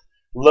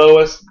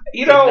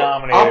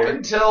denominator. Up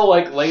until,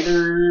 like,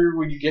 later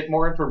when you get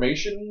more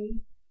information,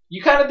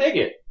 you kind of dig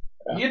it.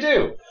 Yeah. You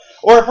do.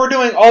 Or if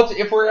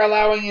we're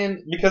allowing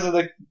in, because of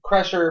the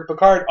Crusher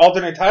Picard,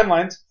 alternate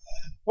timelines,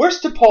 where's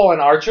T'Pol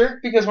and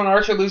Archer? Because when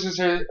Archer loses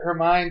her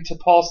mind,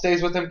 T'Pol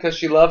stays with him because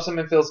she loves him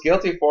and feels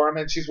guilty for him,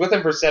 and she's with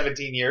him for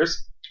 17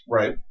 years.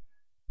 Right.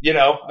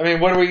 I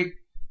mean, what are we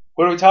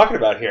talking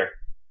about here?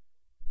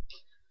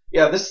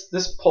 Yeah,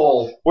 this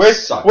poll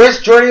Where's sucks.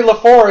 Geordi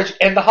LaForge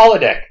and the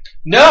holodeck?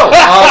 No!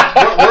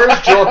 Where's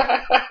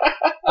Geordi?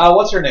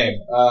 What's her name?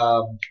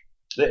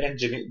 The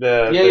engineer,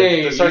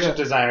 the Starship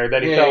designer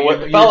that he fell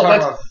in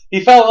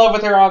love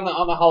with her on the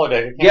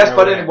holodeck. Yes,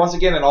 but once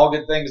again, in All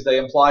Good Things, they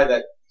imply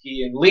that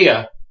he and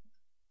Leah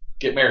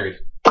get married.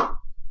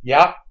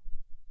 Yeah,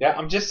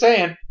 I'm just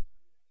saying.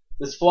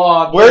 It's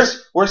flawed.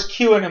 Where's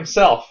Q and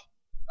himself?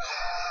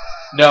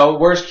 No,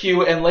 where's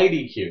Q and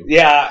Lady Q?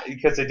 Yeah,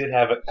 because they did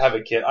have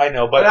a kid. I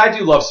know, but I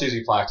do love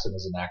Susie Plaxton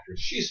as an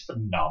actress. She's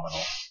phenomenal.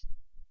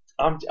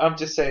 I'm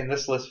just saying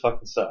this list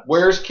fucking sucks.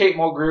 Where's Kate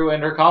Mulgrew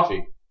and her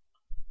coffee?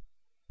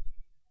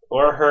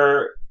 Or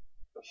her,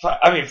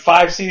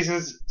 5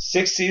 seasons,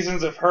 6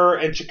 seasons of her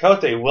and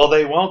Chakotay. Will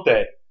they, won't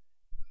they?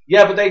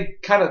 Yeah, but they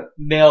kind of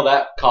nail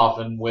that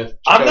coffin with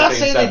Chakotay. I'm not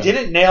saying they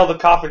didn't nail the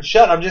coffin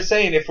shut. I'm just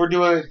saying if we're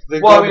doing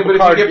the... Well, but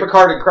if you get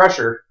Picard and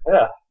Crusher...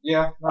 Yeah.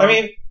 Yeah. No. I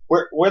mean,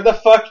 where the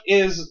fuck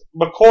is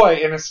McCoy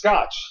in a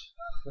scotch?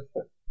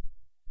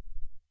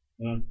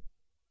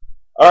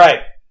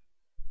 Alright.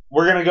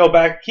 We're going to go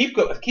back, keep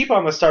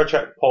on the Star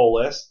Trek poll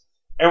list,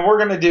 and we're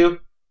going to do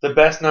the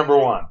best number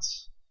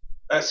ones.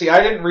 See,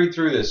 I didn't read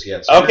through this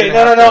yet. So okay,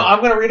 no. I'm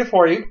going to read it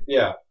for you.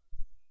 Yeah.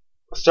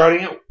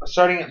 Starting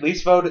at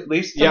least vote, at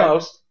least to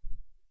most.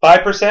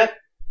 5%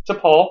 to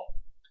Paul.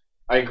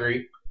 I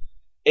agree.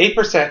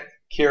 8%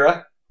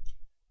 Kira.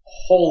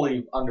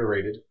 wholly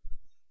underrated.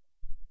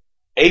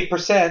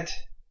 8%,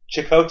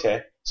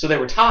 Chakotay. So they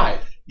were tied.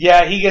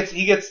 Yeah, he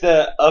gets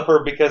the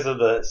upper because of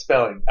the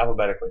spelling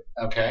alphabetically.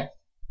 Okay.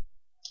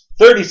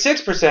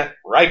 36%,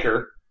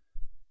 Riker.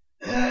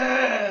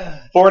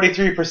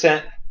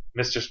 43%,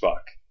 Mr.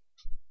 Spock.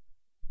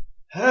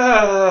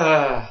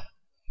 The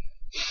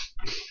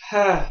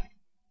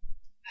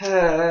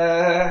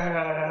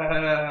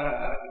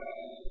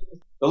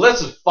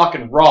list is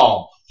fucking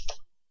wrong.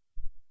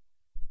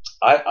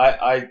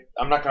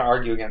 I'm not going to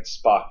argue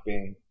against Spock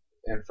being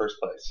in first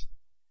place.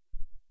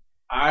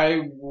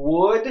 I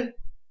would,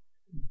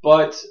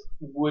 but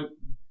would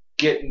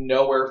get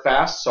nowhere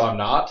fast, so I'm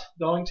not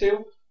going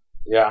to.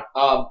 Yeah.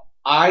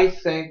 I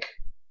think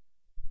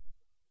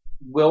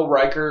Will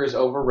Riker is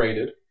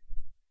overrated.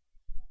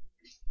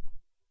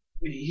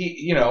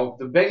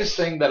 The biggest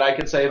thing that I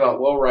could say about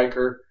Will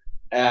Riker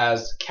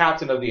as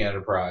captain of the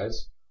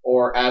Enterprise,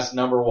 or as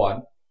number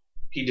one,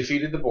 he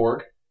defeated the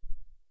Borg,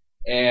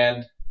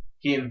 and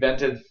he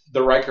invented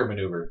the Riker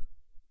maneuver,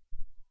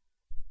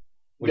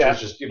 which was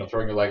just,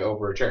 throwing your leg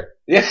over a chair.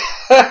 Yeah.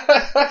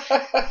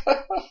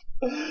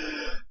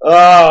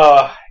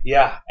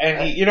 Yeah.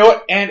 And he, you know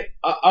what? And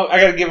I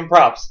got to give him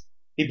props.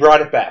 He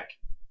brought it back.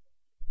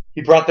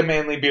 He brought the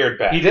manly beard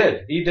back. He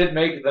did. He did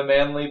make the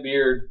manly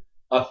beard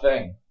a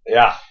thing.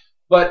 Yeah.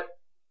 But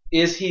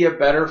is he a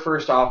better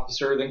first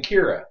officer than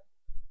Kira?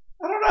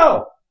 I don't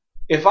know.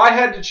 If I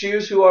had to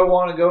choose who I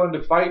want to go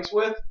into fights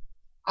with,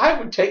 I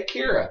would take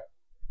Kira.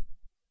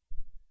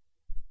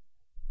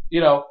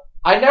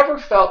 I never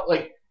felt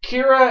like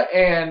Kira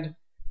and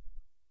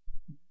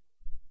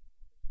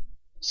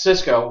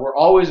Sisko were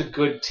always a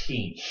good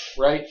team,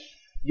 right?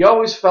 You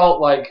always felt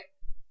like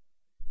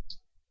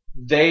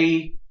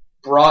they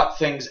brought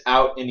things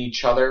out in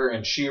each other,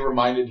 and she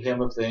reminded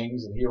him of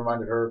things, and he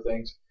reminded her of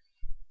things.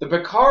 The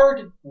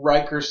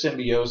Picard-Riker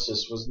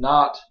symbiosis was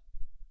not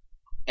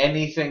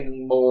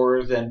anything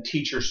more than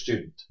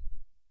teacher-student.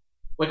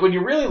 Like, when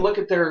you really look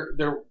at their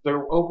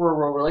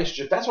overall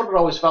relationship, that's what it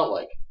always felt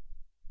like.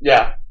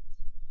 Yeah.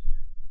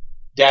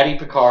 Daddy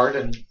Picard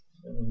and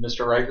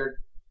Mr. Riker.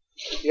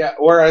 Yeah,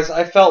 whereas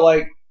I felt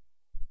like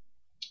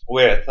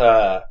with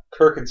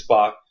Kirk and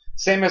Spock,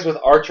 same as with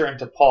Archer and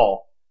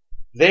T'Pol,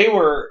 they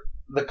were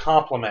the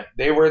complement.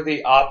 They were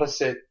the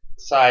opposite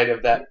side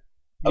of the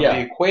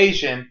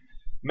equation,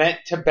 meant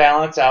to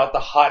balance out the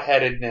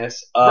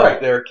hot-headedness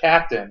of their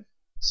captain.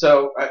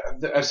 So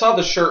I saw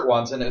the shirt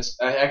once, and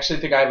I actually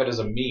think I have it as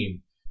a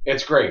meme.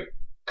 It's great.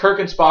 Kirk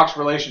and Spock's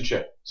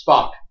relationship.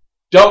 Spock,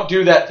 don't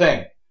do that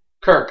thing.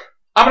 Kirk,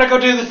 I'm going to go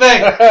do the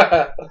thing.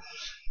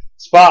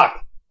 Spock,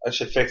 I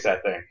should fix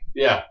that thing.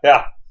 Yeah.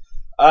 Yeah.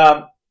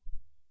 I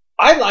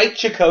like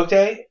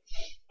Chakotay.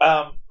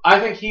 I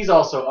think he's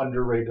also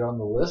underrated on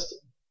the list,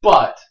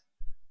 but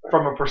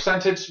from a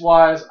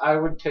percentage-wise, I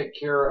would take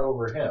Kira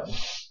over him.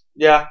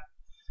 Yeah.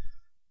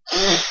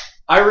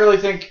 I really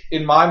think,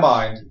 in my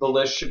mind, the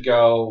list should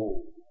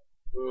go,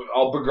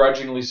 I'll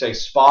begrudgingly say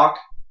Spock,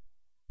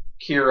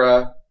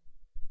 Kira,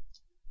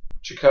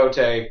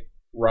 Chakotay,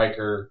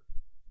 Riker,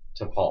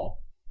 T'Pol.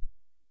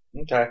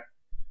 Okay.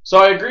 So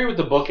I agree with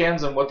the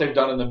bookends, and what they've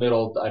done in the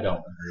middle, I don't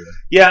agree with.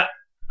 Yeah.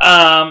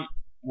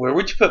 Where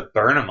would you put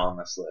Burnham on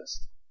this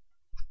list?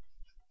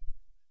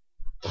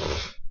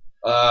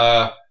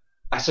 I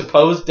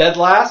suppose dead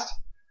last.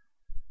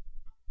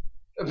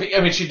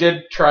 I mean, she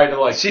did try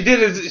to She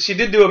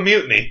did do a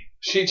mutiny.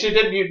 She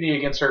did mutiny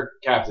against her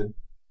captain.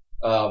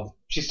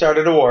 She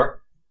started a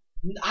war.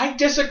 I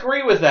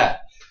disagree with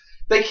that.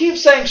 They keep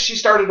saying she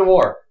started a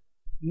war.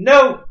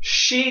 No,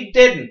 she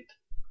didn't.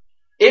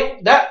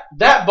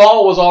 That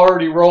ball was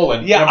already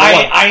rolling. Yeah,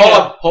 I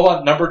know. Hold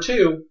on. Number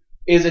two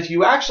is if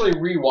you actually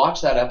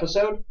rewatch that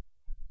episode,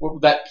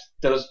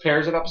 those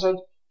pairs of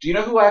episodes, do you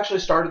know who actually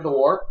started the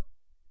war?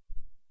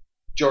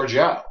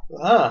 Georgiou.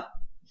 Huh.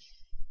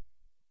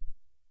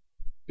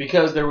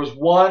 Because there was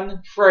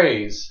one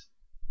phrase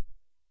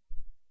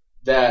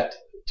that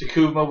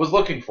Takuma was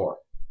looking for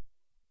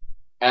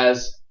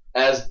as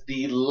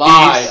the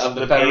lie of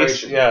the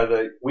Federation. Peace?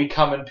 Yeah, we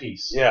come in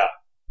peace. Yeah.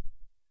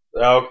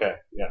 Okay.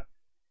 Yeah.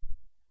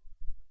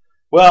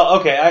 Well,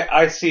 okay,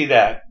 I see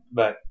that,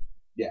 but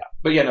yeah.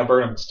 But yeah, no,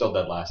 Burnham's still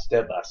dead last.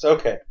 Dead last.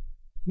 Okay.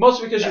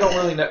 Mostly because you don't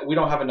really know, we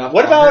don't have enough.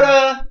 What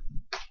about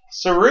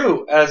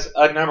Saru as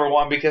a number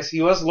one, because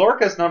he was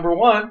Lorca's number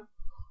one?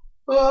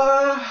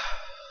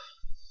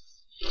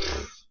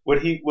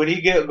 Would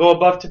he go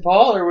above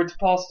T'Pol, or would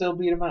T'Pol still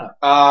beat him out?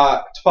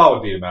 T'Pol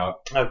would beat him out.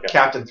 Okay.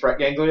 Captain Threat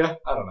Ganglia?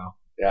 I don't know.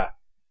 Yeah.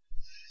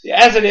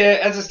 As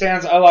it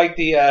stands, I like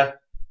the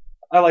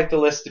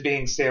list of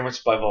being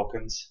sandwiched by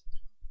Vulcans.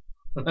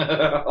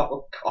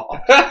 Oh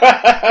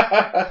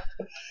God.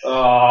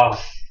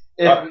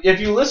 If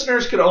you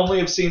listeners could only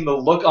have seen the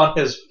look on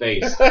his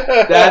face,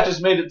 that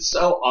just made it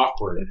so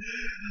awkward.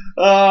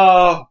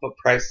 Oh, but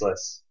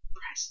priceless.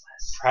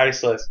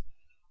 Priceless.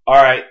 All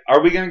right,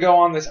 are we going to go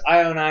on this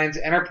IO9's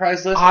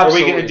Enterprise list,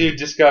 Absolutely. or are we going to do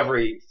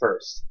Discovery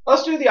first?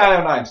 Let's do the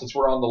IO9 since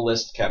we're on the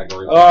list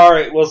category. All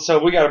right, well,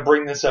 so we got to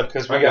bring this up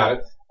because we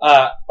got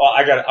I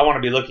want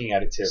to be looking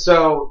at it too.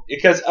 So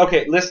Because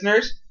okay,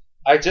 listeners,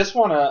 I just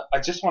wanna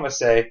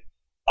say,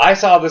 I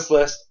saw this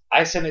list.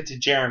 I sent it to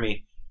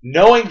Jeremy,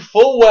 knowing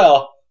full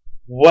well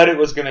what it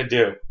was gonna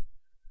do.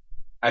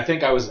 I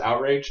think I was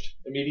outraged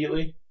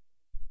immediately.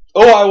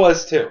 Oh, I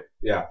was too.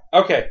 Yeah.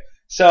 Okay,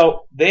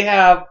 so they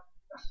have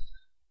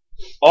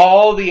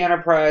all the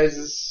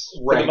Enterprises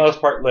for the Ranked.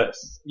 most part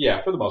lists.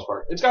 Yeah, for the most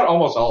part. It's got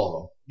almost all of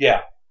them.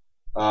 Yeah.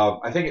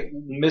 I think it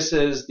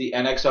misses the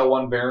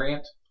NX-01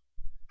 variant.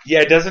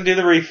 Yeah, it doesn't do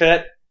the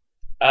refit.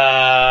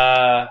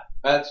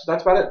 That's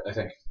about it, I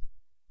think.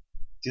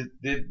 Did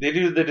they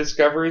do the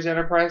Discovery's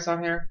Enterprise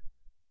on here?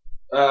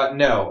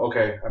 No.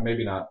 Okay.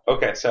 Maybe not.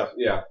 Okay, so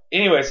Yeah.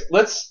 anyways,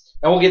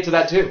 And we'll get to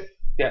that too.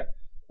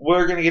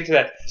 we're gonna get to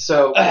that.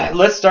 So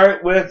Let's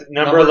start with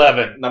number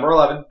 11. Number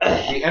 11,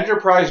 the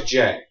Enterprise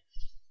J.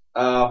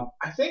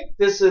 I think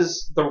this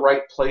is the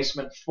right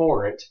placement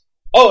for it.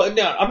 Oh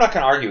no, I'm not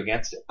gonna argue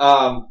against it.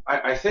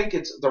 I think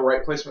it's the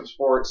right placement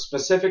for it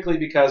specifically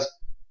because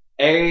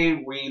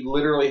we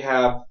literally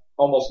have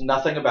almost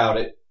nothing about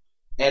it,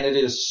 and it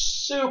is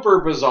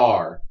super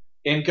bizarre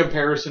in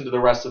comparison to the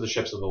rest of the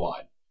ships of the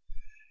line.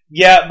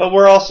 Yeah, but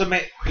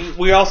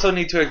we also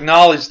need to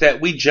acknowledge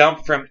that we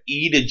jump from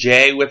E to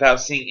J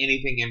without seeing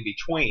anything in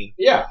between.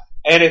 Yeah.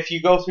 And if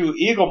you go through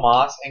Eagle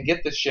Moss and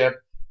get the ship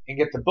and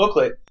get the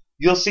booklet,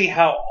 you'll see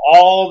how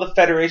all the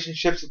Federation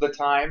ships of the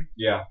time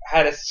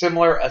had a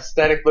similar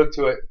aesthetic look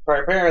to it.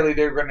 Primarily,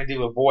 they were going to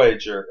do a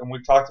Voyager, and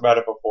we've talked about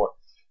it before.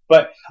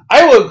 But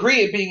I will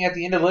agree it being at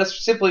the end of the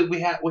list. Simply,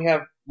 we have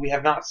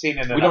not seen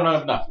it enough. We don't know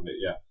enough of it,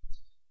 yeah.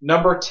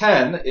 Number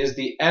 10 is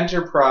the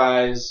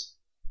Enterprise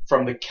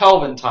from the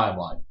Kelvin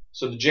timeline.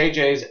 So the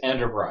JJ's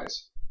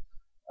Enterprise.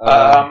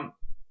 I'm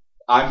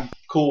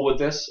cool with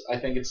this. I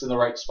think it's in the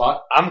right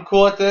spot. I'm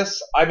cool with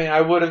this. I mean,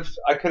 I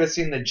could have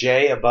seen the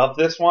J above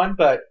this one,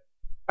 but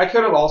I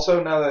could have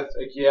also, now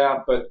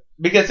that, but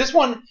because this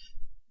one,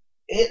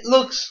 it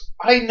looks,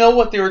 I know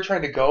what they were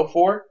trying to go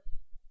for,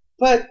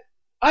 but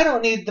I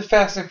don't need the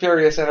Fast and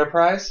Furious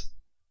Enterprise.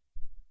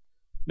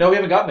 No, we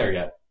haven't gotten there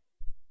yet.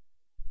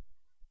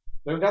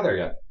 We haven't got there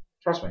yet.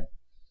 Trust me.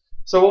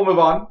 So we'll move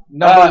on.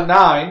 Number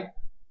 9,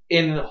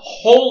 in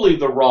wholly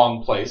the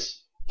wrong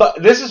place.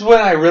 But this is when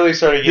I really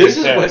started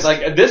getting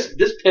pissed.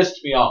 This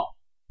pissed me off.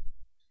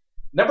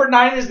 Number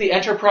 9 is the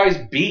Enterprise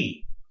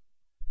B,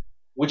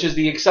 which is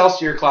the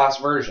Excelsior class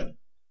version.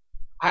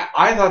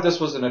 I thought this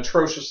was an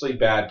atrociously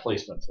bad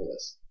placement for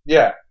this.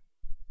 Yeah.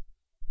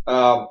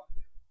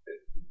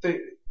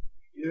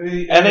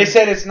 They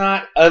said it's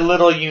not a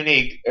little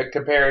unique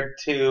compared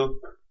to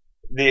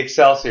the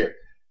Excelsior.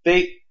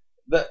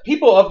 The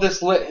people of this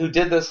who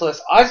did this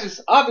list,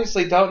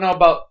 obviously don't know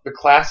about the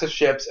class of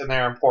ships and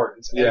their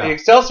importance. And the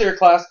Excelsior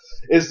class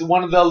is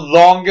one of the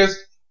longest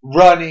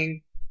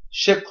running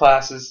ship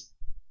classes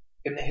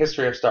in the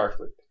history of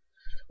Starfleet.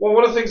 Well,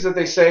 one of the things that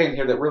they say in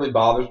here that really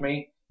bothers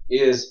me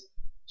is,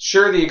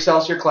 sure, the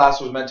Excelsior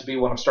class was meant to be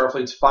one of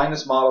Starfleet's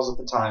finest models at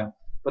the time,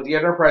 but the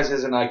Enterprise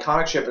is an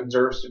iconic ship and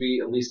deserves to be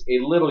at least a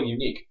little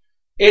unique.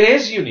 It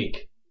is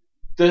unique.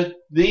 The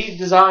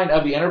design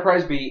of the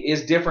Enterprise B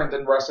is different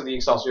than the rest of the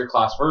Excelsior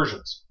class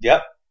versions.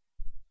 Yep.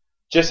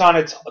 Just on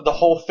the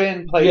whole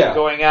fin plate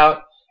going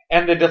out,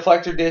 and the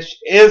deflector dish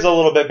is a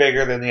little bit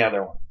bigger than the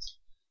other ones.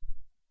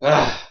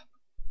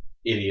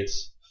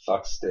 Idiots.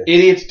 Fuck stick.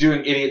 Idiots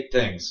doing idiot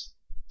things.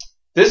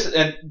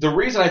 And the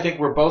reason I think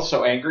we're both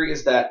so angry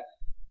is that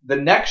the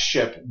next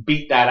ship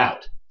beat that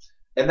out.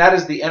 And that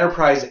is the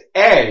Enterprise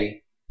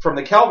A from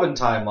the Kelvin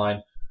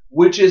timeline,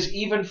 which is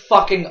even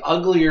fucking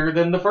uglier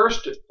than the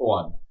first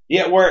one.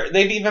 Yeah, where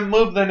they've even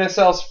moved the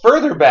nacelles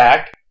further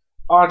back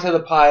onto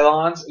the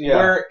pylons,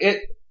 where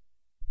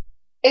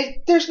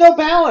there's no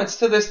balance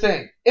to this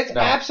thing. It's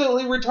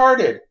absolutely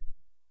retarded.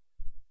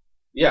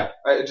 Yeah,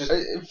 I just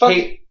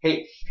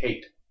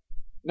hate.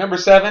 Number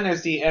 7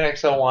 is the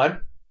NX-01.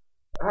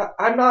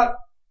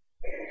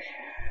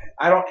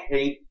 I don't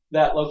hate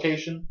that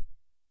location.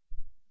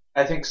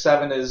 I think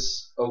 7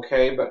 is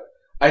okay, but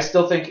I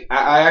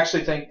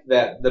actually think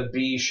that the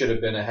B should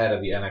have been ahead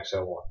of the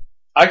NX-01.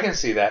 I can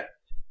see that.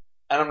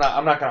 And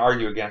I'm not going to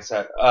argue against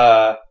that.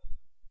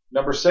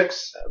 Number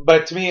 6?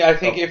 But to me, I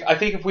think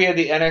if we had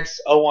the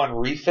NX-01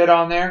 refit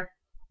on there,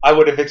 I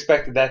would have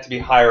expected that to be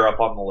higher up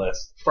on the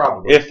list.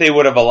 Probably. If they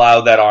would have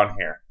allowed that on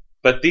here.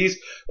 But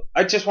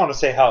I just want to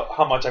say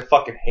how much I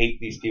fucking hate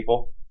these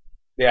people.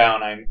 The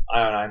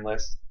IO9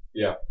 list.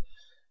 Yeah.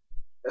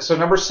 So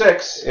number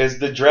 6 is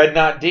the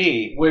Dreadnought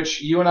D,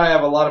 which you and I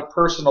have a lot of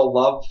personal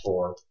love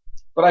for,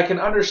 but I can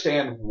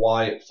understand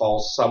why it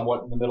falls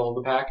somewhat in the middle of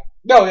the pack.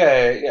 No,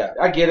 yeah.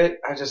 I get it.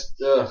 I just,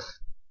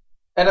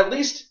 and at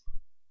least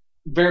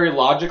very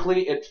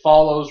logically, it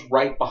follows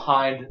right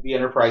behind the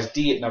Enterprise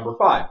D at number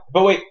 5.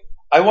 But wait,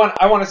 I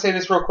want to say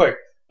this real quick.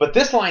 But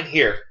this line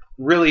here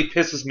really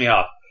pisses me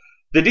off.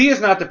 The D is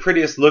not the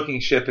prettiest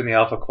looking ship in the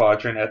Alpha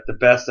Quadrant at the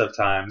best of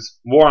times.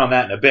 More on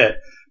that in a bit.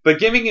 But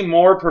giving him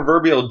more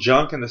proverbial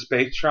junk in the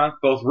space trunk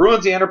both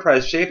ruins the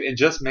Enterprise shape and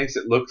just makes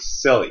it look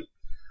silly.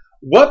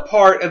 What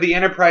part of the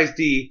Enterprise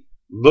D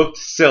looked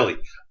silly?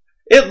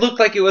 It looked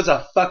like it was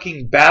a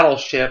fucking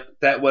battleship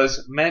that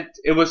was meant.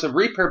 It was a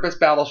repurposed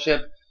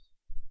battleship.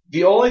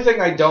 The only thing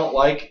I don't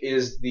like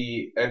is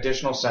the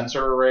additional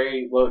sensor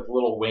array,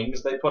 little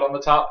wings they put on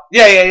the top.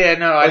 Yeah.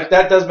 No,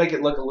 that does make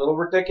it look a little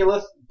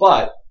ridiculous,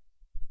 but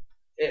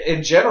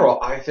in general,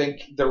 I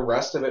think the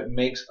rest of it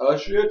makes a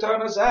shit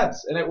ton of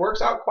sense, and it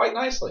works out quite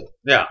nicely.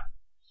 Yeah.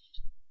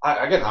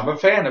 I'm a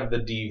fan of the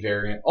D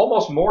variant,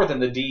 almost more than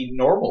the D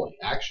normally,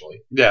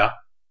 actually. Yeah.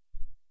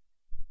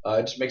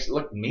 It just makes it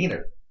look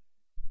meaner.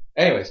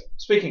 Anyways,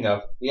 speaking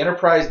of, the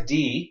Enterprise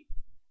D,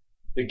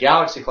 the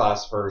Galaxy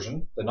class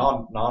version,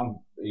 the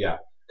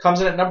comes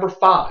in at number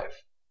 5,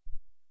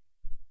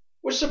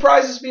 which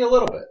surprises me a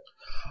little bit.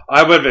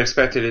 I would have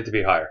expected it to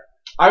be higher.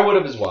 I would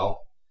have as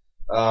well.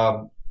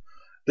 And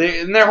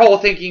their whole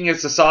thinking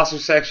is the saucer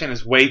section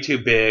is way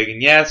too big,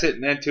 and yes, it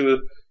meant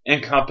to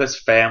encompass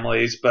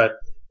families, but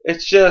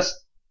it's just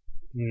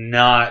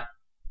not.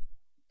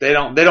 They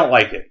don't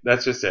like it.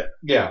 That's just it.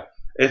 Yeah.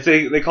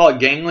 They call it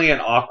gangly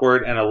and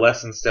awkward and a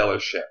less than stellar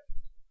ship.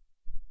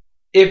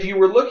 If you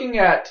were looking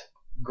at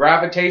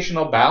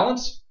gravitational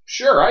balance,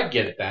 sure, I'd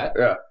get at that.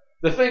 Yeah.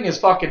 The thing is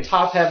fucking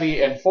top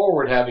heavy and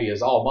forward heavy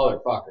as all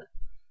motherfucker.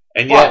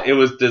 And yet it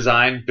was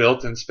designed,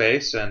 built in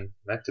space, and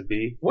meant to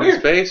be weird. In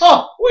space.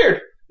 Oh,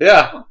 weird.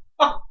 Yeah.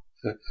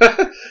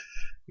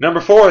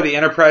 Number 4, the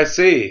Enterprise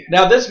C.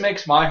 Now this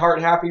makes my heart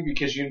happy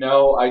because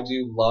I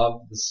do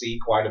love the C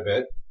quite a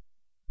bit.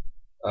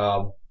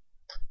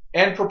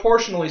 And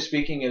proportionally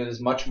speaking, it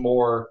is much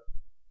more.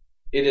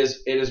 It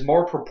is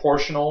more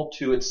proportional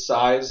to its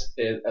size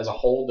as a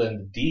whole than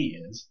the D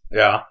is.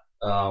 Yeah.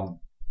 I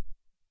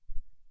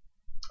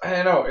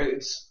don't know.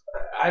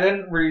 I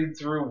didn't read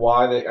through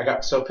why I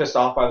got so pissed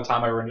off by the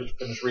time I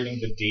finished reading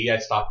the D. I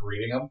stopped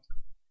reading them.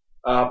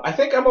 I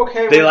think I'm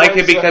okay. They like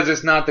it because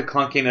it's not the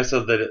clunkiness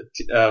of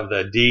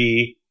the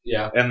D.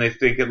 Yeah. And they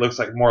think it looks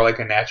like more like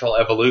a natural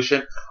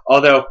evolution.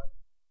 Although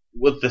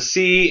with the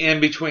C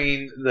in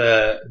between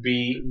the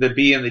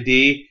B and the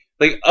D,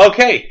 like,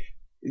 okay,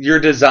 your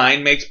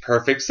design makes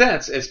perfect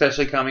sense,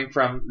 especially coming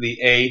from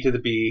the A to the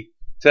B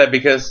to that,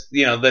 because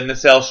the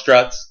nacelle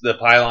struts, the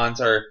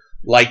pylons are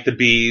like the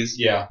B's.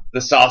 Yeah.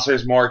 The saucer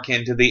is more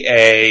akin to the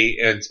A,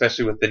 and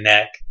especially with the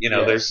neck.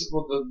 There's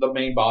the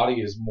main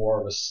body is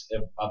more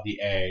of the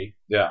A.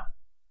 Yeah.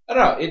 I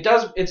don't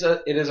know.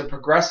 It is a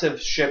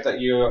progressive ship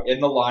that you in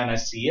the line. I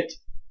see it.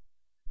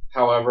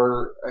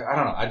 However, I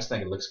don't know. I just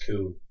think it looks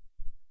cool.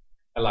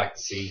 I like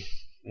to see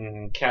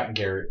Captain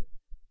Garrett.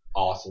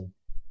 Awesome.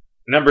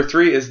 Number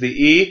 3 is the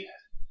E,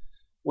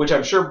 which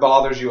I'm sure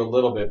bothers you a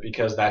little bit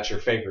because that's your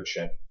favorite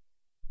ship.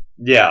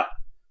 Yeah.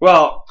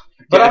 Well,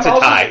 but it's a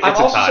tie. I'm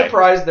also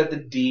surprised that the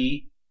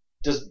D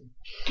just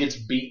gets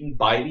beaten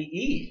by the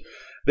E.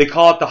 They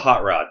call it the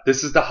hot rod.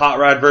 This is the hot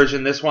rod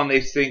version. This one,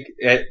 they think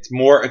it's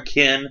more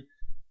akin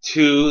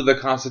to the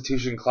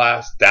Constitution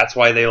class. That's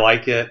why they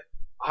like it.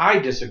 I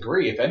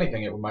disagree. If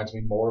anything, it reminds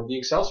me more of the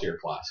Excelsior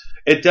class.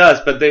 It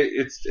does, but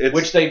it's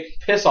which they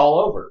piss all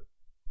over.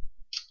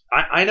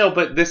 I know,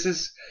 but this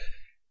is,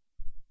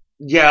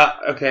 yeah,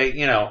 okay,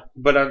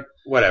 but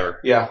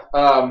whatever. Yeah.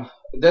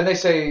 Then they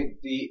say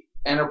the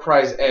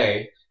Enterprise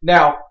A.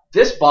 Now,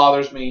 this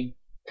bothers me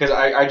because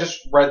I just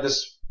read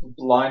this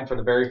line for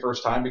the very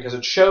first time because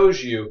it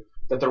shows you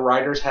that the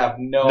writers have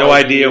no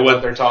idea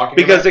what they're talking about.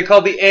 Because they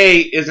call the A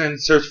is in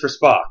Search for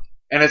Spock,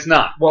 and it's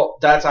not. Well,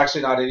 that's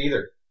actually not it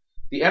either.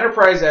 The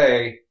Enterprise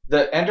A,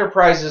 the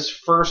Enterprise's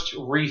first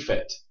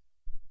refit,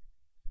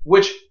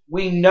 which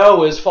we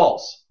know is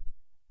false.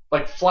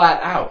 Like,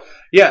 flat out.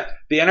 Yeah,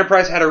 the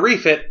Enterprise had a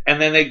refit,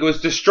 and then it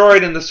was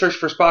destroyed in the Search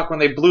for Spock when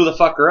they blew the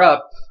fucker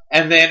up.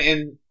 And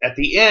then at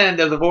the end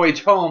of the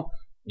voyage home,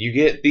 you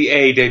get the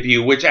A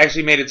debut, which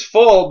actually made its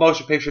full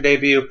motion picture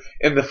debut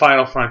in The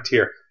Final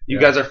Frontier. You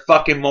guys are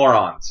fucking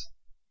morons.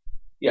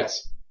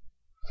 Yes.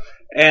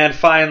 And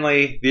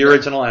finally, the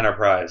original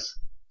Enterprise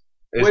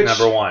is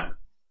number 1.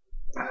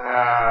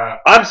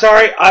 I'm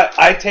sorry,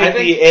 I think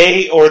the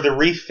A or the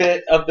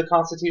refit of the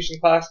Constitution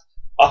class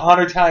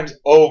 100 times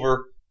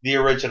over the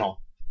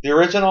original. The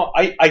original,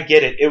 I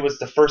get it. It was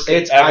the first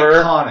thing ever. It's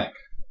iconic.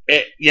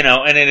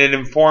 And it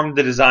informed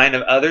the design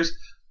of others.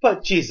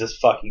 But Jesus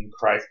fucking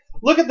Christ.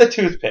 Look at the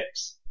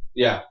toothpicks.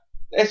 Yeah.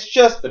 It's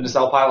just... The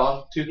nacelle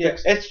pylon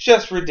toothpicks? It's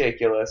just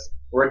ridiculous.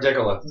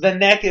 Ridiculous. The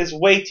neck is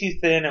way too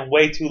thin and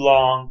way too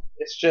long.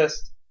 It's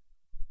just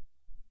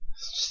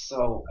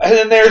so... And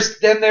then there's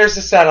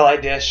the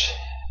satellite dish.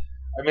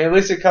 I mean, at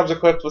least it comes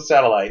equipped with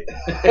satellite.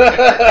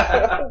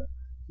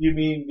 You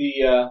mean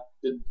the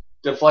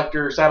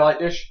deflector satellite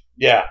dish?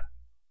 Yeah.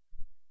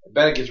 I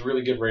bet it gets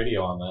really good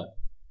radio on that.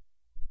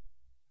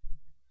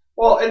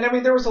 Well, and I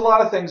mean, there was a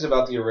lot of things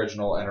about the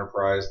original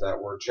Enterprise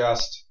that were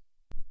just...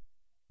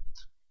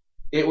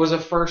 It was a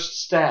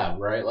first stab,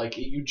 right? Like,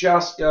 you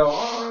just go,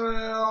 oh,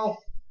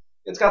 well,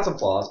 it's got some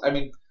flaws. I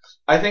mean,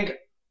 I think,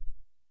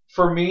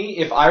 for me,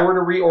 if I were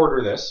to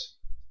reorder this,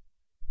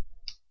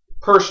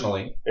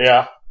 personally...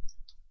 Yeah.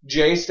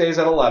 J stays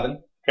at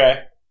 11. Okay.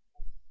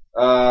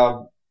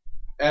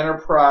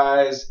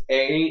 Enterprise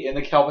A in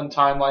the Kelvin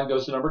timeline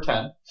goes to number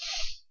 10.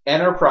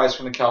 Enterprise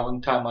from the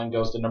Kelvin timeline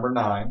goes to number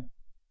 9.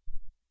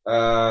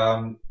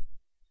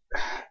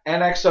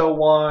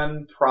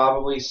 NX-01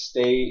 probably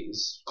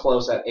stays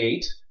close at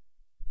 8.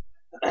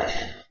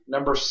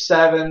 Number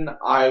 7,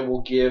 I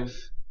will give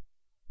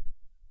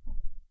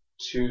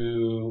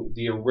to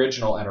the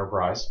original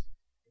Enterprise.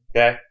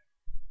 Okay.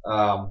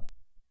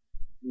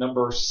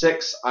 Number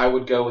 6, I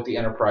would go with the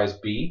Enterprise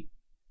B.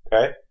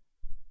 Okay.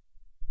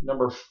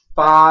 Number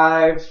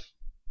 5,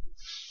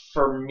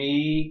 for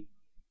me,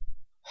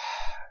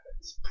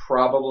 it's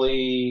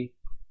probably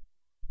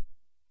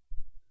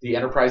the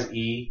Enterprise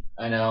E.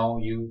 I know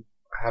you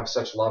have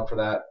such love for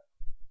that.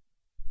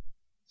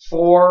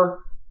 4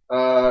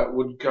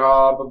 would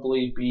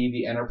probably be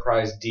the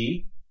Enterprise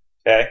D.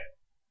 Okay.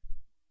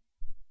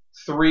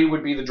 3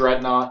 would be the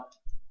Dreadnought.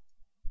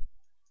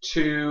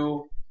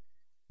 2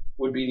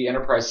 would be the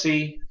Enterprise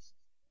C.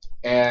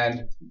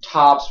 And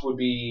tops would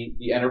be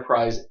the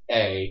Enterprise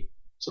A.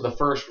 So the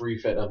first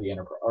refit of the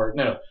Enterprise,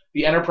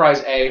 the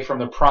Enterprise A from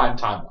the Prime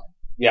timeline.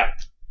 Yeah.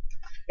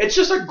 It's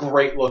just a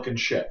great looking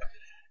ship.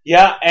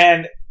 Yeah,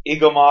 and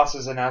Eagle Moss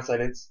has announced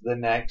that it's the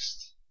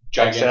next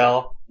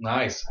XL.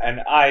 Nice.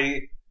 And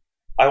I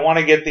want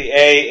to get the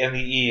A and the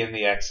E in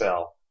the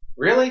XL.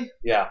 Really?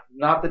 Yeah.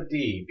 Not the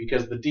D,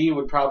 because the D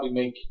would probably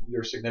make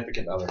your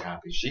significant other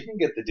happy. She can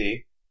get the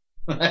D.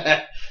 She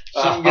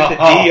can get the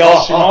D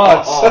all she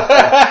wants.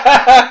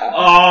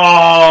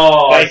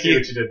 Thank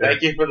you.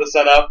 Thank you for the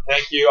setup.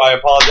 Thank you. I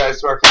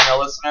apologize to our female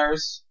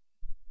listeners.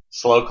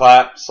 Slow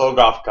clap. Slow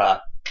golf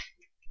clap.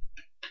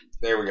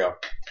 There we go.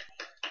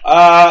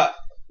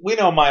 We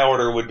know my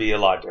order would be a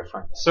lot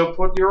different. So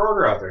put your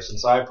order out there,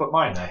 since I put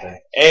mine out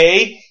there.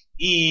 A,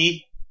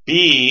 E,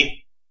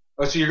 B.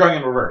 Oh, so you're going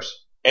in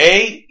reverse.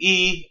 A,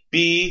 E,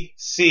 B,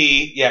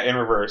 C. Yeah, in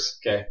reverse.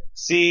 Okay.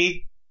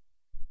 C,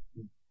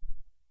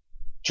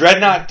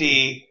 Dreadnought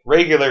D,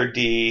 regular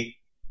D,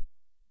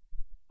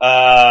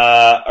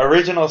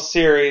 original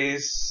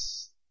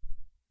series,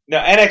 no,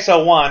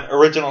 NX-01,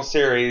 original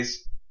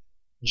series,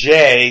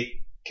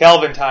 J,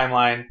 Kelvin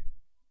timeline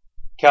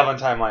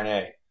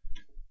A.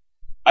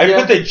 I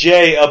put the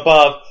J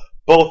above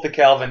both the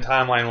Kelvin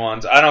timeline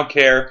ones. I don't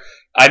care.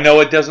 I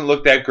know it doesn't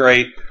look that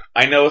great.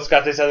 I know it's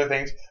got these other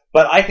things,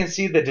 but I can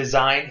see the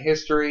design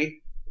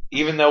history,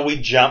 even though we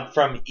jumped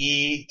from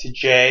E to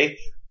J.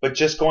 But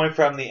just going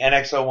from the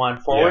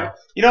NX-01 forward,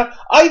 you know,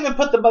 I even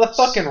put the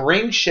motherfucking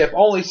ring ship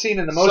only seen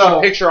in the motion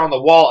picture on the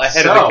wall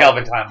ahead of the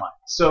Kelvin timeline.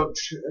 So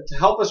to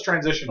help us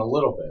transition a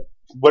little bit,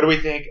 what do we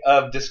think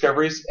of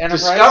Discovery's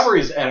Enterprise?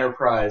 Discovery's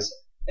Enterprise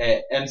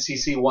at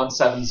NCC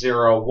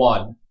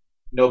 1701,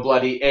 no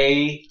bloody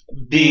A,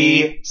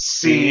 B,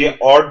 C,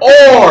 or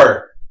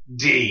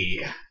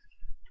D.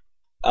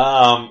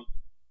 What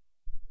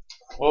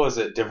was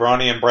it?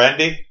 Devroni and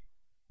Brandy?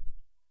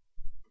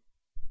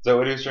 Is that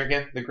what he was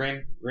drinking? The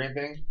green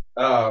thing?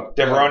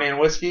 Devroni and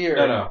whiskey? Or?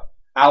 No.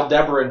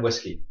 Aldebaran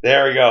whiskey.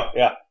 There we go.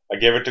 Yeah. I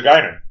gave it to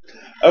Guinan.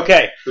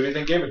 Okay. Who do you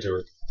think gave it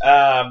to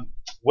her?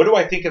 What do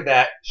I think of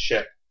that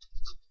ship?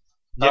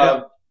 You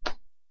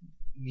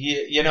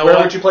know where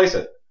would you place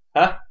it?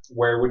 Huh?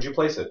 Where would you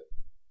place it?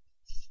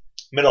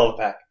 Middle of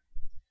the pack.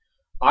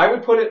 I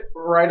would put it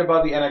right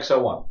above the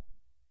NX-01,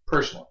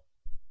 personally.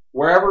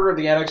 Wherever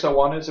the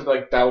NX-01 is,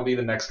 that would be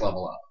the next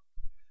level up.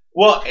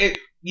 Well,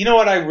 you know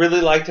what I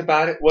really liked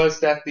about it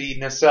was that the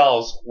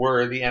nacelles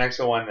were the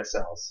NX-01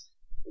 nacelles.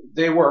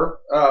 They were,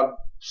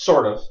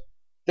 sort of.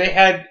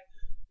 They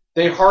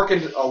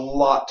hearkened a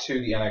lot to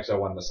the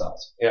NX-01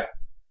 nacelles. Yeah.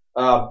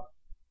 I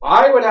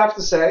would have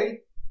to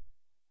say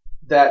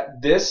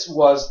that this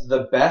was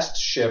the best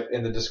ship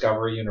in the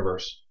Discovery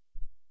universe.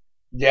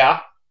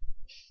 Yeah.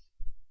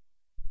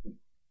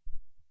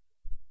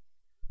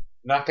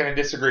 Not going to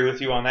disagree with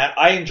you on that.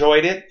 I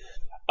enjoyed it.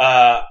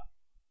 I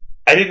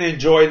didn't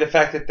enjoy the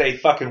fact that they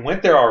fucking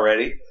went there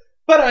already,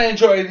 but I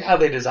enjoyed how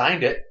they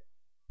designed it.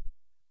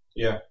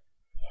 Yeah.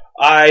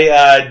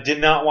 I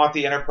did not want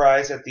the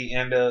Enterprise at the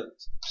end of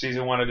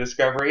season 1 of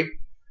Discovery.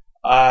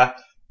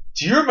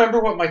 Do you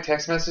remember what my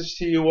text message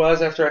to you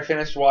was after I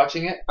finished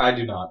watching it? I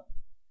do not.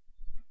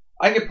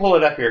 I can pull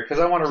it up here because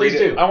I want to read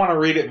it. I want to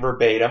read it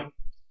verbatim.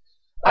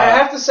 I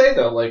have to say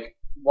though,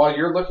 while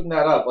you're looking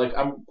that up,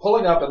 I'm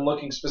pulling up and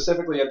looking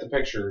specifically at the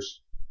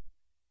pictures,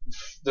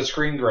 the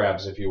screen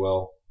grabs, if you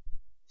will,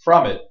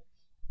 from it.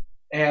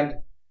 And,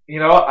 you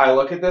know what? I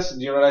look at this and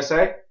do you know what I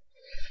say?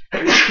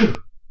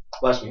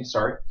 Bless me,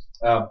 sorry.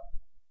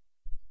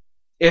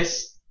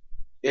 It's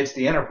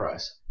the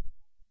Enterprise.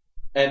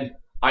 And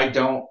I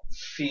don't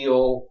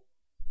feel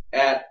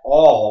at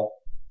all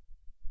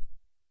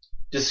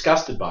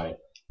disgusted by it.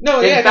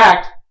 In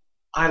fact,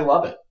 I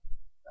love it.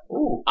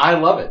 Ooh. I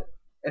love it.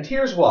 And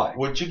here's why.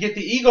 Would you get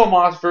the Eagle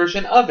Moss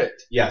version of it?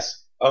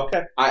 Yes.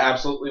 Okay. I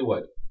absolutely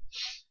would.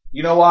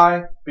 You know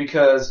why?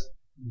 Because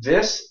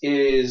this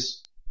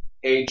is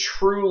a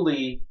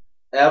truly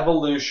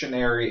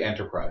evolutionary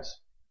Enterprise.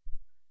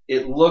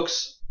 It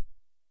looks,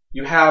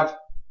 you have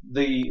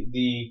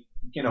the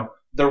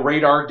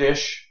radar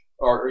dish,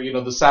 or,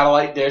 the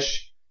satellite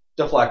dish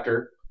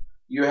deflector.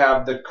 You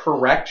have the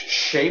correct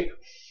shape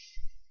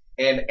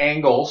and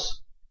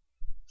angles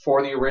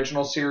for the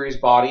original series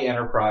body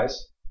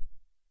Enterprise.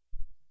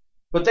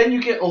 But then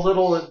you get a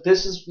little,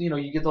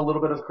 you get a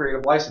little bit of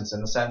creative license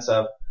in the sense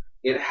of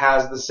it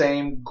has the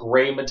same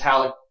gray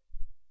metallic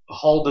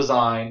hull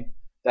design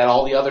that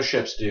all the other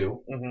ships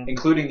do,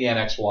 including the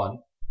NX-1,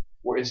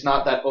 where it's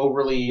not that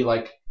overly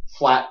like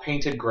flat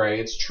painted gray.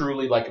 It's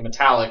truly like a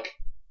metallic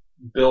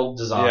build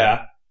design.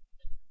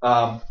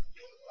 Yeah.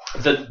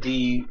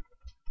 The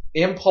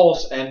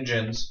impulse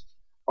engines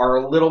are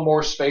a little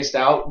more spaced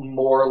out,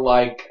 more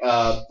like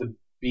the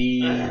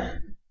B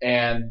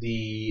and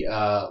the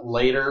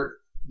later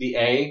the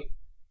A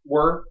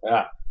were.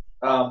 Yeah.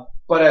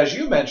 But as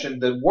you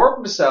mentioned, the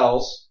warp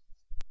nacelles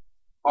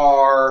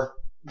are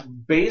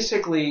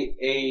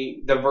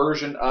basically the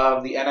version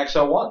of the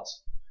NX-01s.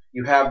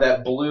 You have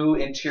that blue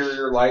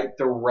interior light,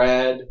 the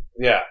red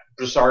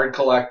Broussard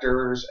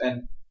collectors,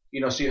 and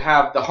so you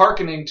have the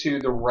hearkening to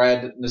the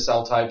red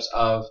nacelle types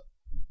of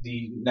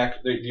the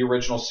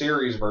original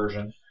series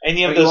version. And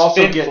you have those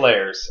fin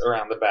flares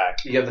around the back.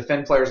 You have the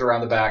fin flares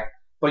around the back,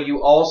 but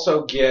you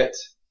also get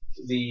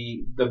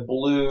the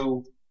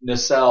blue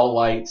nacelle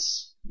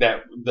lights.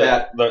 Like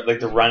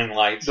the running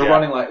lights. The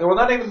running lights. Well,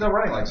 not even the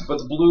running lights, but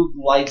the blue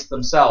lights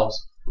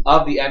themselves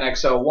of the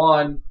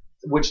NX-01,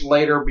 which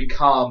later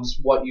becomes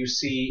what you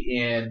see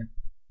in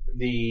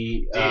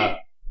the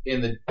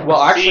the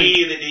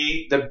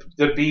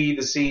B,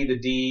 the C, the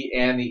D,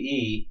 and the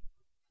E.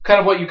 Kind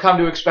of what you come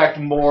to expect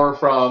more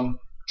from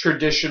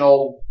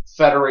traditional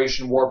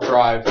Federation warp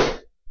drive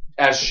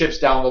as ships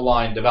down the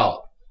line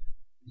develop.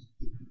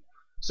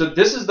 So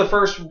this is the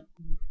first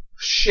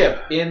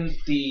ship in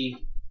the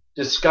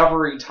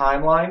Discovery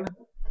timeline,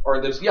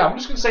 I'm just going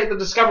to say the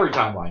Discovery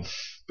timeline,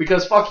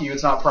 because fuck you,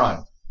 it's not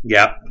Prime.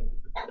 Yep.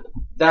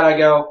 That I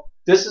go,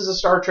 this is a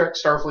Star Trek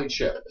Starfleet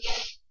ship,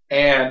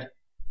 and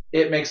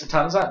it makes a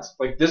ton of sense.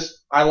 Like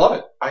this, I love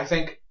it. I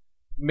think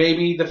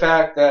maybe the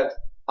fact that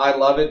I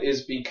love it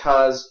is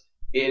because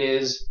it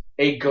is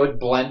a good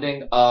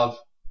blending of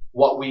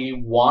what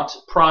we want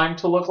Prime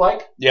to look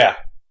like. Yeah.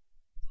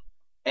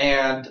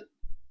 And,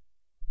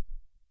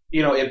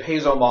 it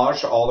pays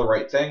homage to all the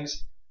right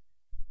things.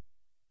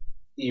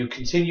 You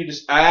continue to...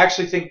 I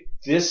actually think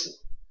this...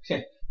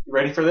 You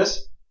ready for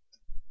this?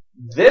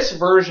 This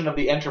version of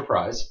the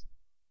Enterprise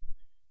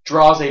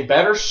draws a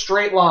better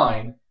straight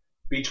line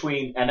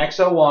between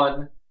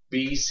NX-01,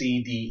 B,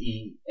 C, D,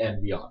 E,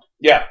 and beyond.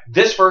 Yeah.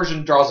 This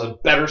version draws a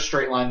better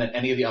straight line than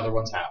any of the other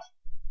ones have.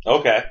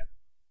 Okay.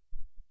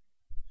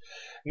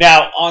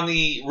 Now, on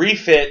the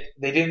refit,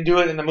 they didn't do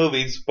it in the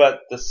movies, but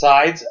the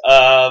sides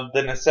of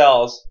the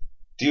nacelles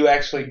do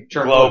actually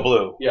glow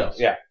blue. Yes.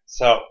 Yeah.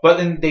 So, but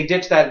then they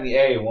ditched that in the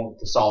A and went with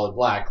the solid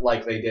black,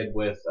 like they did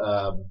with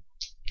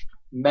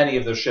many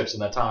of those ships in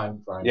that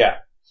time frame. Yeah.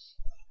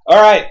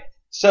 All right.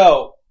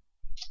 So,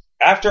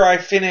 after I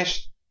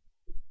finished,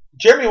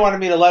 Jeremy wanted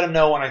me to let him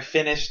know when I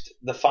finished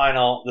the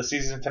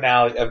season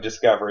finale of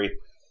Discovery.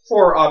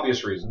 For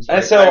obvious reasons. Right?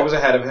 And so, I was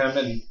ahead of him,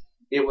 and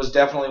it was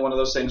definitely one of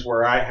those things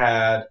where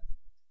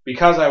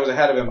because I was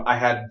ahead of him, I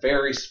had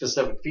very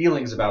specific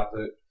feelings about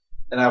it,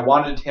 and I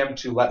wanted him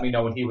to let me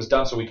know when he was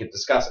done so we could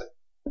discuss it.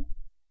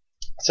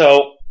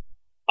 So,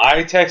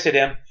 I texted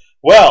him,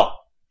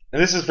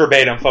 and this is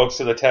verbatim, folks,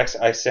 to the text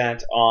I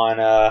sent on,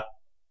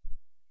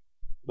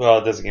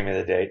 it doesn't give me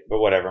the date, but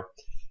whatever.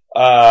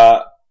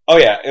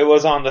 It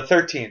was on the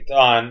 13th,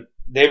 on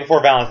day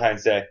before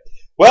Valentine's Day.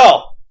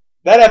 Well,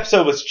 that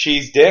episode was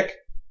cheese dick.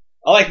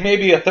 I like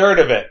maybe a third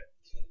of it.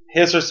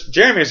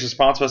 Jeremy's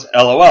response was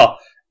LOL,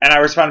 and I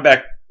responded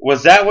back,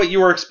 was that what you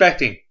were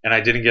expecting? And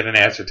I didn't get an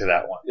answer to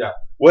that one. Yeah.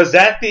 Was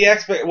that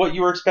what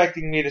you were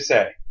expecting me to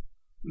say?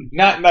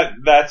 Not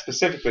that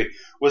specifically.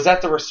 Was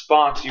that the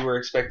response you were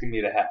expecting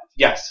me to have?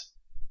 Yes.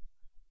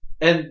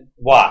 And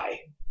why?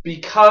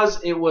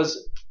 Because it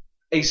was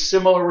a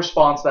similar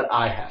response that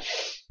I had.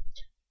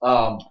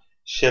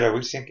 Shit, are we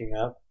syncing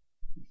up?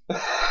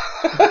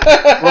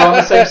 We're on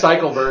the same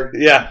cycle, Berg.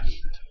 Yeah.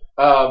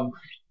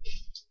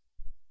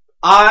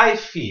 I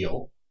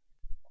feel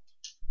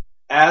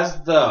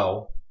as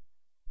though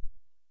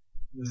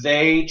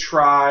they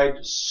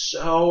tried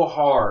so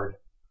hard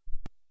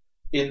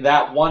in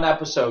that one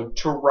episode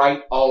to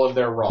right all of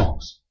their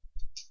wrongs.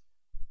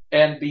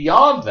 And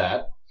beyond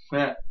that,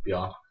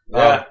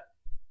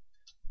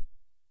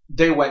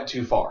 they went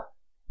too far.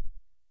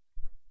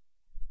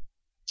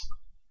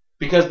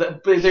 Because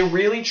they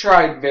really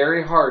tried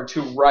very hard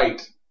to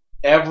right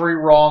every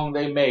wrong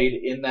they made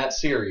in that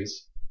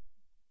series.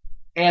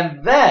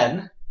 And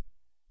then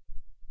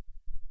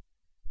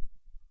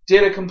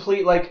did a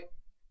complete,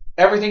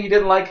 everything you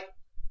didn't like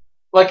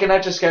an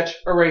Etch-a-Sketch,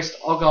 erased,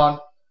 all gone.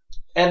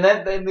 And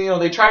then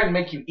they try and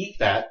make you eat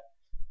that.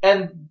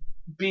 And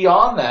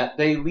beyond that,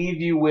 they leave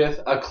you with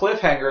a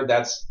cliffhanger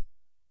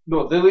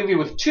they leave you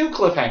with two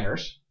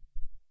cliffhangers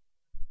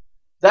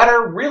that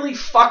are really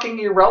fucking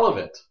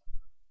irrelevant.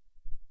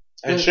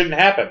 And shouldn't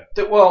happen.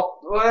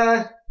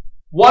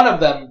 One of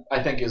them,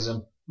 I think,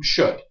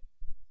 should.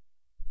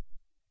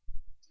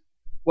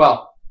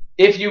 Well,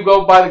 if you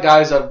go by the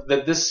guise of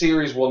that this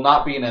series will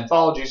not be an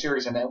anthology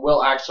series and it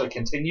will actually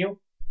continue,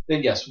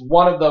 then yes,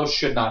 one of those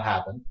should not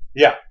happen.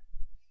 Yeah.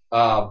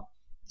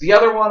 The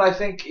other one I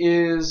think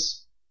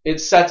is it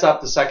sets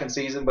up the second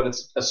season, but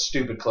it's a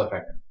stupid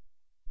cliffhanger.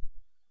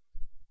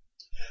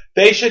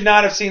 They should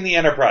not have seen the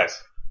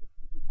Enterprise.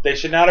 They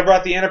should not have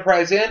brought the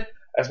Enterprise in.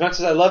 As much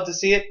as I love to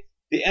see it,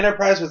 the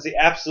Enterprise was the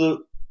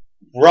absolute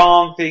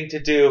wrong thing to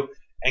do.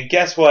 And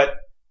guess what?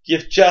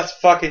 You've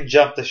just fucking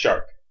jumped the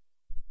shark.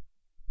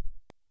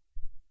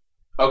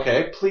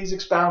 Okay, please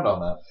expound on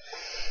that.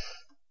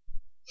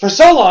 For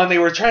so long, they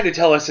were trying to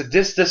tell us that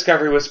this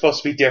Discovery was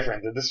supposed to be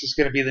different, that this was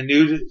going to be the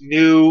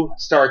new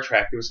Star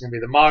Trek. It was going to be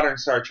the modern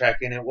Star Trek,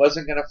 and it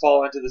wasn't going to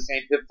fall into the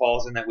same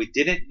pitfalls, and that we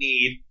didn't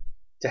need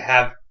to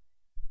have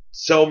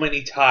so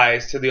many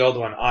ties to the old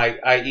one,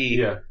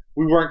 i.e.,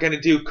 we weren't going to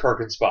do Kirk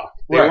and Spock.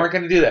 They weren't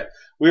going to do that.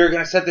 We were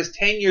going to set this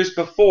 10 years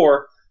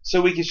before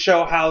so we could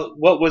show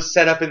what was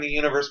set up in the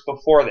universe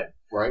before then.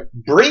 Right.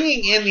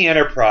 Bringing in the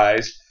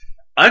Enterprise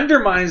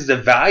undermines the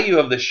value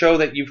of the show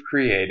that you've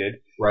created.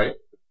 Right.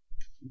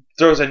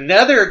 Throws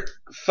another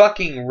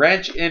fucking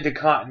wrench into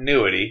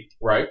continuity.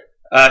 Right.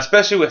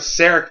 Especially with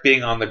Sarek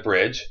being on the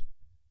bridge.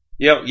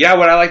 Would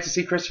I like to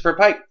see Christopher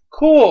Pike?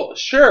 Cool,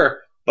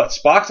 sure. But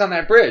Spock's on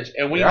that bridge.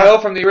 And we know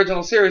from the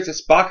original series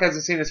that Spock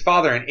hasn't seen his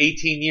father in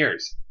 18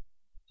 years.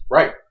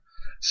 Right.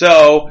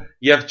 So,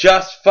 you've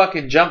just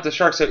fucking jumped the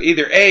shark. So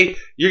either A,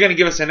 you're going to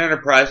give us an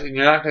Enterprise and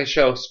you're not going to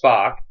show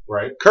Spock.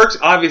 Right. Kirk's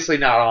obviously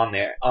not on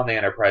the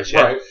Enterprise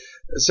yet. Right.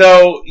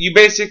 So,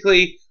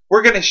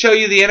 we're going to show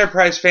you the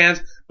Enterprise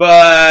fans,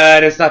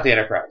 but it's not the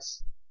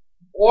Enterprise.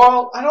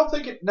 Well, I don't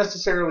think it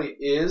necessarily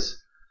is.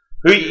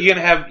 Who you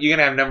gonna have? You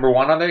gonna have number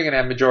one on there? You're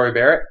gonna have Majori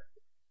Barrett.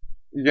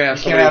 You're gonna have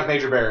you can't have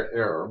Major Barrett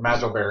or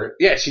Majel Barrett.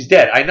 Yeah, she's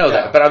dead. I know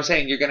that, but I'm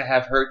saying you're gonna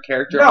have her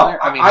character on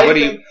there. I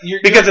mean,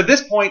 because at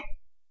this point,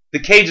 the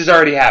cage has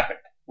already happened.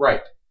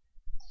 Right.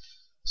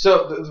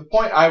 So the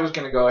point I was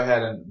gonna go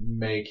ahead and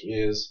make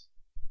is,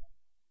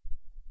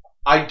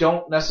 I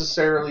don't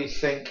necessarily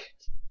think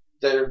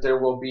that there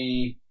will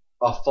be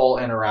a full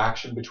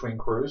interaction between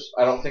crews.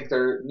 I don't think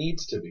there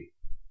needs to be.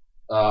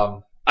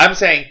 I'm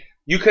saying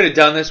you could have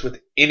done this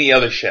with any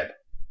other ship.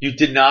 You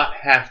did not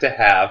have to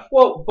have.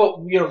 Well, but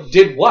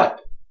did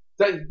what?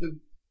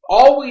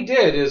 All we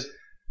did is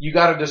you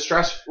got a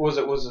distress. Was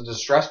a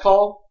distress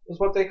call? Is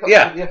what they call it?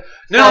 Yeah.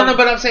 No.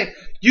 But I'm saying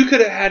you could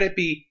have had it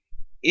be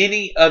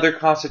any other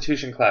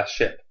Constitution class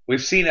ship.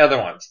 We've seen other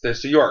ones.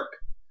 There's the York.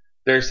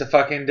 There's the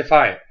fucking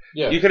Defiant.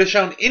 Yeah. You could have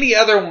shown any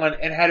other one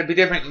and had it be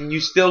different, and you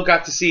still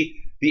got to see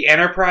the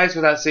Enterprise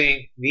without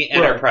seeing the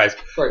Enterprise.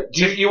 Right.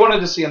 You wanted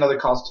to see another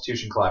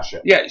Constitution class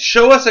ship. Yeah,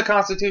 show us a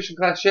Constitution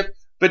class ship,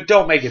 but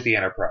don't make it the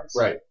Enterprise.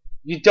 Right.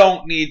 You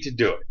don't need to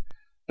do it.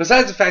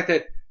 Besides the fact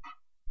that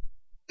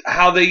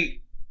how they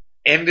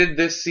ended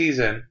this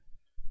season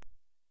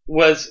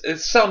it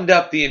summed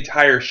up the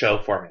entire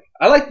show for me.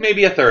 I liked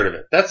maybe a third of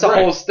it. That's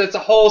a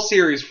whole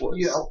series for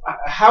us.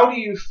 How do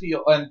you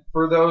feel? And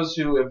for those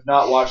who have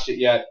not watched it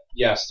yet,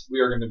 yes, we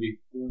are going to be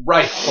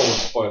right full of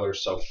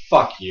spoilers. So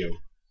fuck you.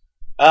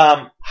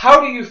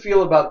 How do you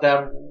feel about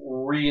them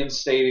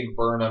reinstating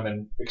Burnham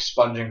and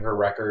expunging her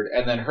record,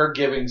 and then her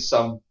giving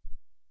some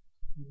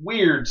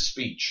weird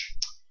speech?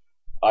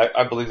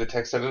 I believe the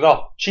text said it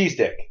all. Cheese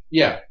dick.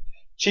 Yeah.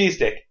 Cheese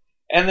dick.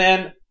 And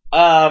then,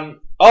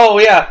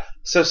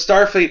 so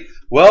Starfleet,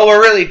 well,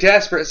 we're really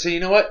desperate, so you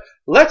know what?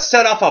 Let's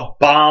set off a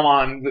bomb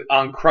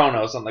on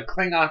Kronos, on the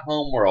Klingon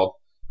homeworld.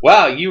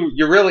 Wow,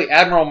 you're really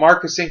Admiral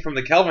Marcusing from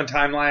the Kelvin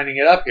timelining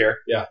it up here.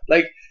 Yeah.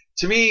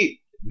 To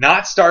me,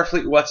 not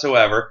Starfleet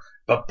whatsoever,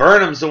 but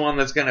Burnham's the one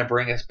that's going to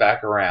bring us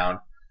back around.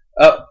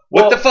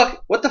 What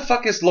the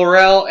fuck is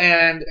Laurel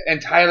and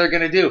Tyler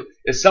going to do?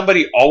 Is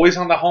somebody always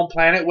on the home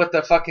planet with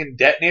the fucking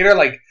detonator?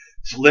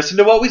 Listen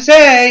to what we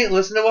say.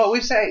 Listen to what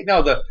we say.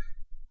 No,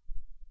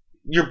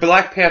 your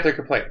Black Panther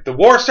complaint. The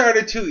war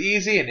started too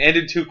easy and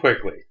ended too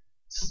quickly.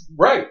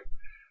 Right.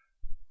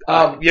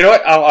 You know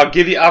what? I'll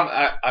give you.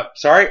 I'm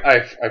sorry.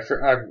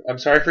 I'm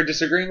sorry for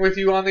disagreeing with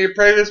you on the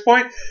previous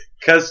point,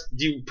 because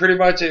you pretty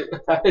much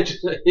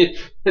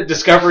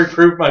Discovery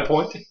proved my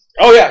point.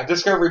 Oh yeah,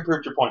 Discovery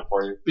proved your point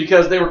for you,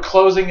 because they were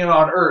closing in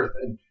on Earth,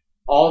 and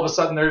all of a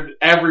sudden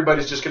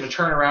everybody's just going to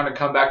turn around and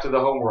come back to the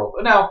homeworld.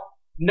 Now,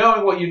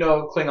 knowing what you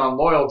know of Klingon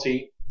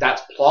loyalty,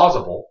 that's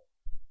plausible.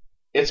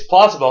 It's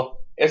plausible.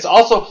 It's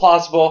also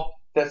plausible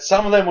that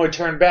some of them would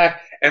turn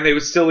back and they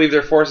would still leave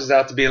their forces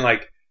out to being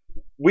like,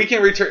 we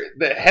can return,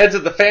 the heads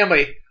of the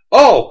family.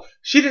 Oh,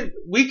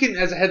 we can,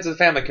 as the heads of the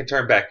family, can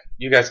turn back.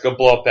 You guys go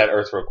blow up that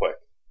Earth real quick.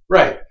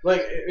 Right.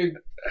 It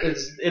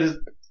is,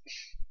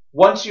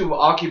 once you've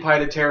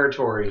occupied a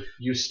territory,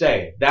 you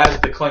stay. That is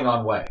the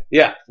Klingon way.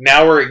 Yeah.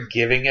 Now we're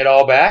giving it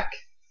all back.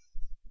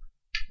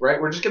 Right.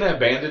 We're just going to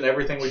abandon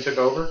everything we took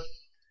over.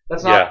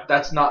 That's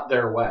not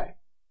their way.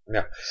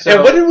 No. So,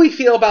 and what did we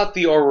feel about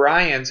the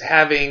Orions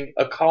having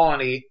a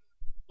colony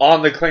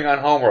on the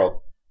Klingon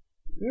homeworld?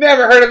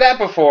 Never heard of that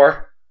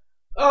before.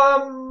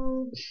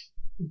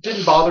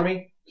 Didn't bother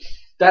me.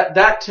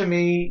 That to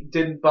me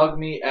didn't bug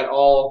me at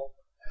all.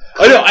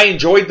 Oh no, I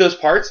enjoyed those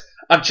parts.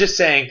 I'm just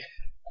saying.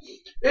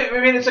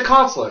 I mean, it's a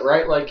consulate,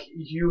 right? Like,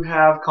 you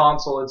have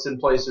consulates in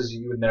places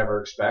you would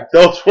never expect.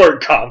 Those were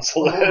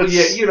consulates. Well,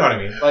 yeah, you know what I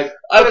mean. Like,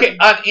 okay,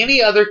 on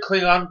any other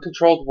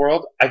Klingon-controlled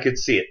world, I could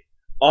see it.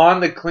 On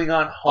the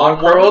Klingon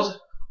home world,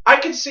 I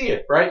could see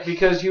it, right?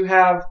 Because you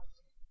have,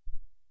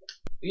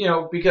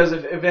 because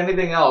if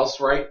anything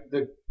else, right,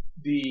 the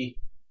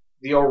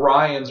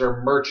Orions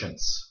are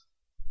merchants.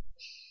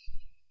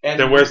 And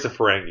then where's the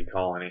Ferengi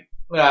colony?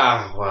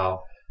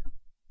 Well,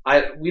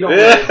 we don't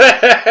really...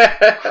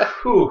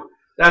 Whew.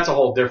 That's a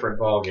whole different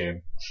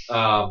ballgame.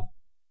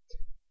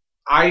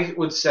 I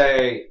would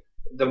say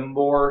the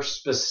more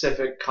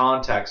specific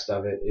context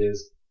of it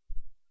is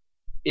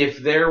if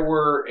there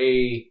were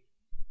a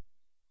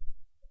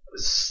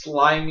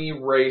slimy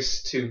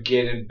race to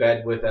get in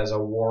bed with as a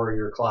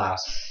warrior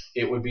class,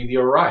 it would be the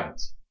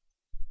Orions.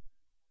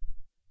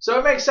 So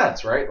it makes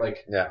sense, right?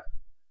 Like, yeah.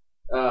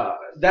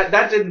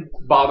 That didn't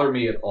bother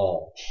me at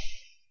all.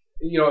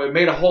 It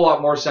made a whole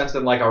lot more sense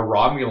than like a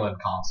Romulan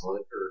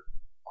consulate or...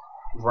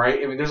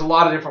 Right? I mean, there's a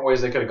lot of different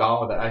ways they could have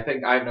gone with it. I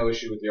think I have no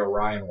issue with the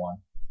Orion one.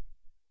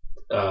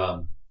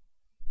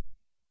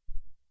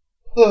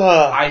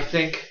 I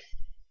think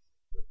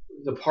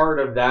the part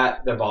of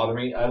that bothered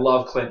me, I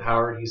love Clint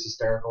Howard. He's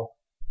hysterical.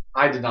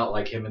 I did not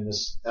like him in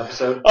this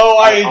episode. Oh,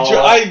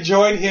 I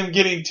enjoyed him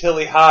getting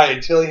Tilly high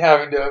and Tilly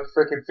having to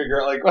freaking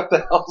figure out, like, what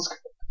the hell's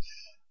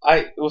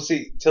we'll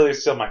see, Tilly's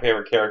still my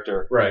favorite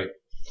character. Right.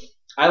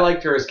 I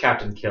liked her as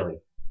Captain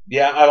Killy.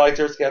 Yeah, I liked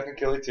her as Captain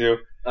Killy, too.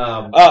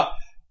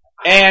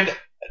 And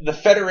the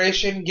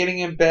Federation getting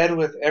in bed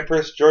with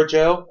Empress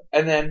Georgiou,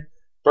 and then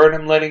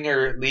Burnham letting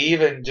her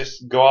leave and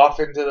just go off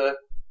into the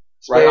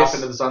space. Right off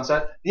into the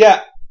sunset?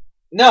 Yeah.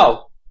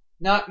 No.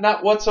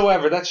 Not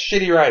whatsoever. That's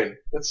shitty writing.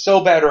 That's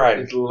so bad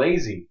writing. It's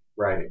lazy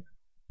writing.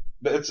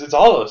 It's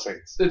all those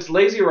things. It's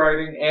lazy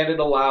writing, and it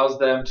allows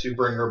them to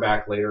bring her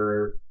back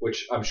later,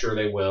 which I'm sure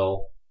they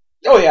will.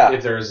 Oh, yeah.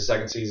 If there is a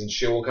second season,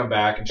 she will come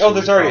back. And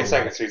there's already a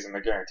second season,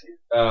 they're guaranteed.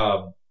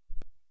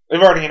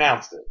 They've already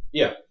announced it.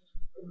 Yeah.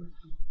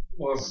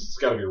 Well, it's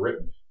got to be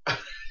written.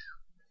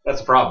 That's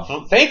a problem.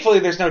 Well, thankfully,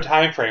 there's no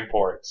time frame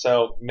for it,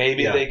 so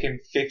maybe they can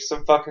fix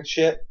some fucking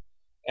shit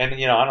and,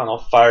 I don't know,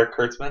 fire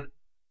Kurtzman.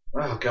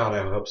 Oh, God,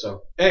 I hope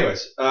so.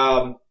 Anyways,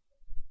 the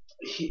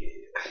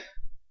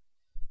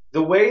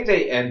way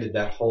they ended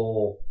that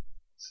whole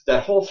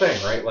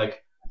thing, right?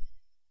 Like,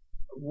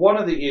 one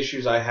of the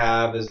issues I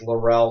have is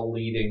L'Rell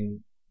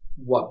leading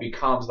what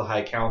becomes the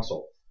High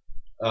Council.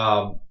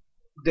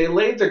 They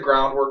laid the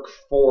groundwork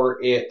for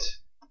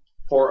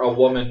a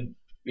woman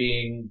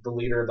being the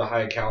leader of the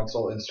High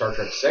Council in Star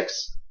Trek VI.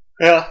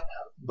 Yeah.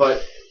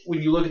 But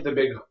when you look at the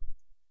big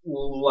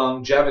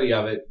longevity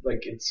of it,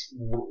 like it's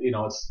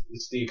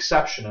the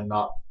exception and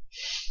not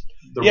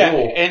the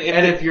rule.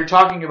 And if you're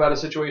talking about a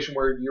situation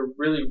where you're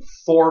really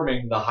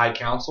forming the High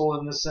Council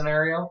in this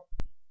scenario,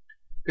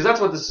 because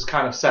that's what this is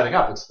kind of setting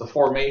up. It's the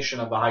formation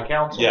of the High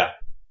Council. Yeah.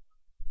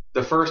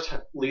 The first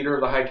leader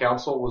of the High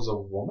Council was a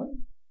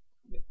woman?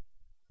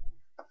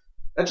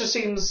 That just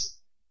seems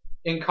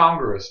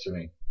incongruous to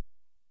me.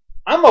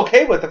 I'm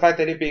okay with the fact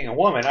that it being a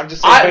woman. I'm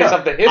just saying based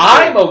off the history.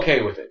 I'm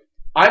okay with it.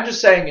 I'm just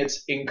saying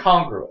it's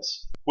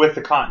incongruous. With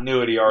the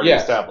continuity already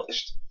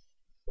established.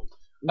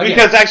 Again.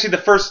 Because actually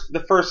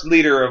the first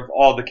leader of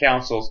all the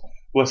councils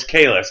was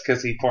Kahless,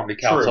 because he formed a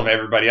council of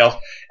everybody else.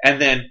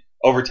 And then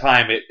over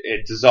time it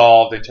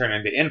dissolved and turned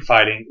into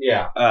infighting.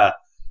 Yeah.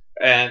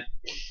 And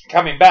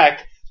coming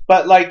back.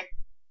 But like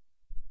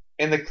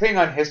in the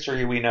Klingon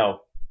history we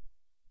know,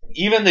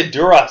 even the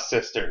Duras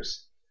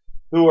sisters,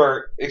 who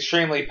are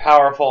extremely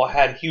powerful,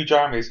 had huge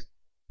armies,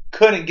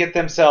 couldn't get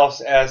themselves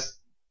as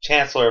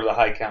chancellor of the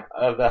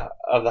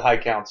High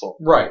Council.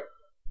 Right.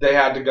 They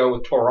had to go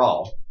with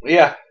Toral.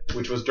 Yeah.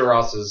 Which was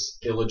Duras's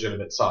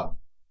illegitimate son.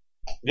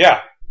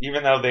 Yeah.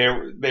 Even though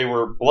they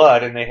were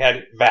blood and they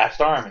had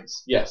vast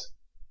armies. Yes.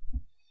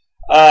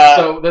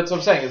 So that's what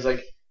I'm saying. It's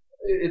like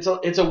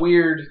it's a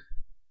weird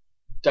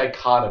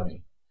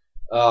dichotomy.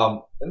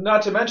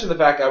 Not to mention the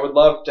fact I would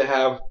love to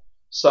have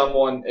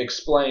someone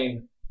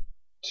explain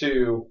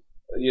to,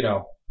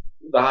 the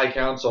High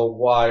Council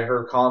why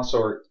her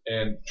consort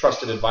and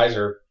trusted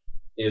advisor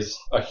is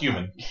a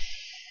human.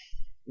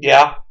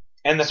 Yeah.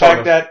 And the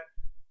fact that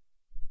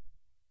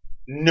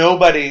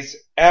nobody's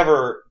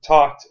ever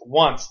talked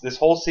once this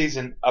whole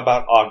season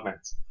about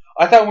augments.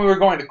 I thought when we were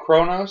going to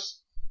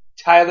Kronos,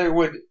 Tyler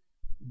would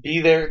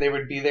be there, they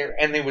would be there,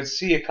 and they would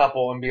see a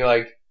couple and be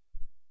like,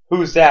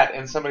 who's that?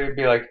 And somebody would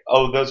be like,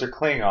 oh, those are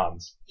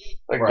Klingons.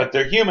 But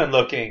they're human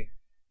looking.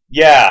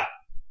 Yeah,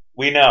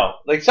 we know.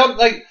 Like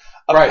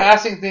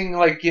passing thing,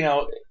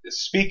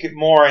 speak it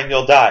more and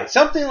you'll die.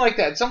 Something like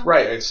that. Something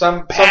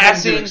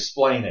to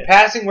explain it.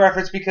 Passing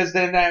reference, because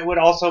then that would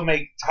also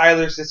make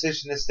Tyler's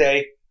decision to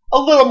stay a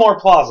little more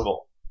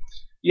plausible.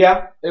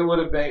 Yeah, it would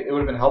have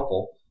been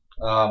helpful.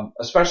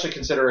 Especially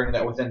considering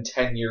that within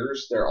 10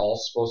 years they're all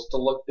supposed to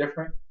look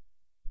different.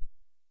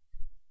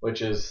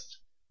 Which is,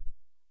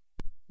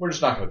 we're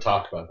just not going to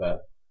talk about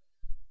that.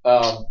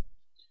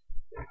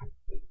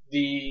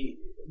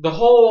 the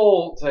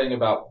whole thing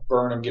about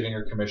Burnham getting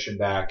her commission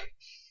back,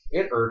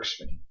 it irks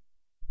me.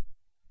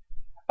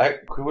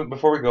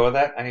 Before we go with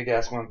that, I need to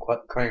ask one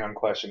Klingon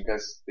question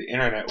because the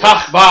internet.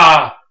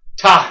 Tachba,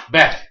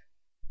 Tachbet.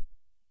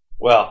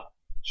 Well,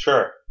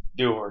 sure,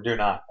 do or do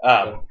not.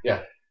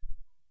 Yeah.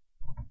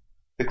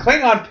 The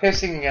Klingon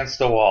pissing against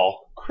the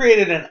wall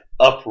created an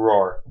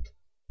uproar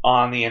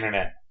on the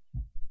internet.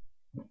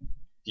 Do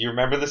you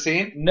remember the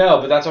scene? No,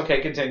 but that's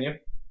okay. Continue.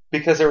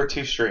 Because there were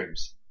 2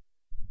 streams.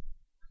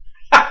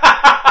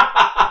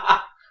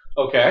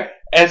 Okay.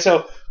 And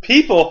so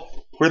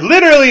people were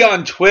literally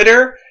on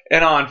Twitter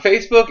and on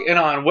Facebook and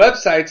on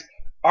websites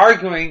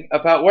arguing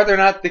about whether or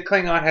not the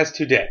Klingon has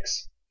 2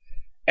 dicks.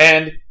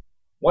 And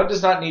one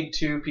does not need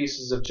 2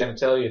 pieces of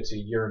genitalia to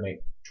urinate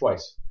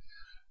twice.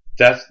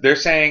 They're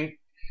saying,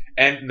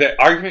 and the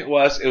argument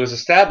was, it was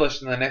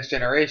established in the Next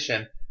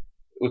Generation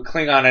with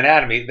Klingon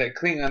anatomy that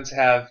Klingons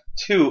have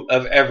 2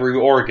 of every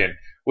organ,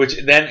 which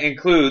then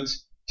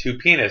includes 2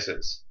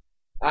 penises.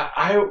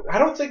 I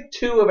don't think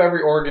 2 of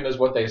every organ is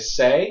what they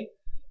say,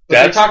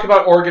 but they talk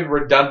about organ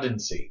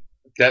redundancy.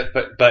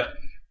 But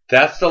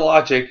that's the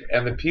logic,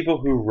 and the people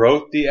who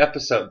wrote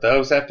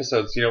those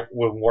episodes,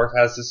 when Worf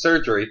has the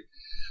surgery,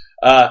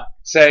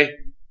 say,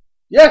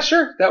 yeah,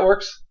 sure, that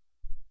works.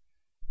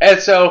 And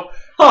so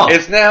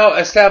it's now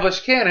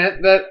established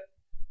canon that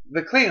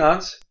the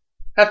Klingons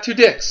have 2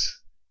 dicks.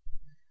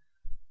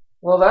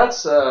 Well,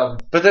 that's...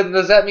 But then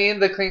does that mean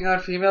the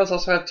Klingon females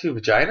also have 2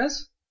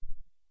 vaginas?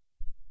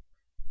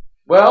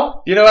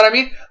 Well... You know what I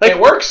mean? It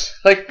works.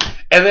 And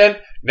then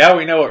now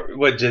we know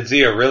what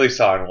Jadzia really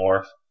saw in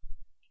Worf.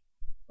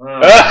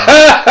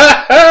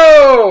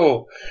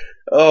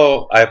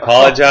 Oh, I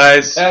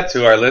apologize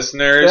to our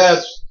listeners.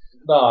 That's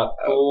not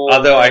cool.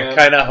 Although I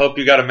kind of hope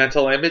you got a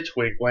mental image.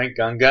 Wink, wink,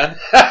 gun, gun.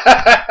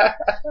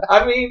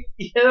 I mean,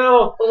 it's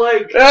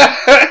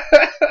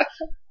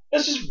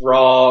just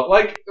wrong.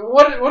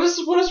 What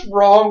is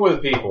wrong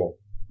with people?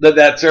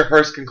 That's their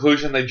first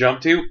conclusion they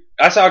jump to.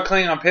 I saw a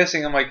Klingon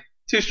pissing. I'm like,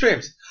 2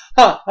 streams.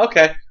 Huh,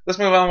 okay. Let's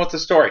move on with the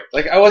story.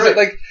 I wasn't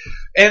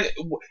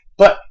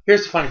but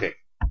here's the funny thing.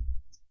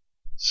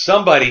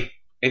 Somebody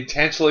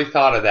intentionally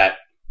thought of that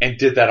and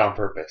did that on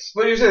purpose.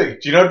 What do you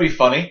think? Do you know what'd be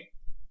funny?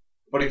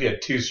 What if you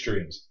had 2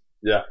 streams?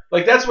 Yeah.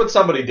 That's what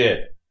somebody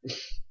did.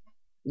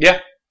 Yeah.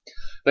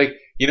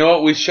 You know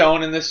what we've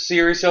shown in this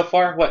series so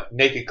far? What?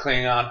 Naked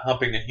Klingon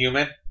humping a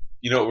human.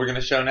 You know what we're going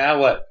to show now?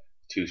 What?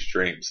 2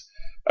 streams.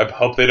 I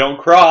hope they don't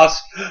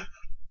cross.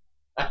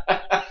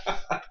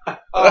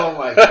 Oh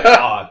my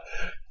god.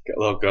 Got a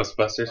little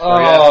Ghostbusters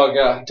for you. Oh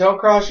god. Don't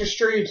cross your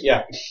street.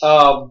 Yeah.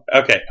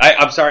 Okay.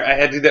 I'm sorry. I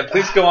had to do that.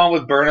 Please go on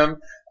with Burnham.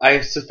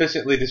 I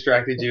sufficiently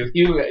distracted you.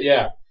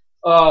 Yeah.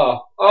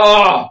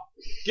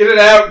 Get it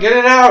out. Get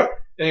it out.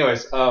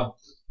 Anyways, I'm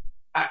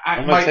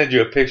going to send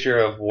you a picture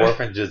of Worf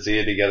and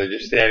Jadzia together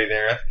just standing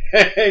there.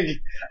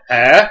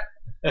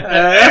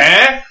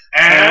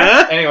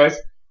 Anyways,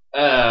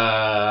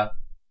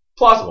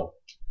 plausible.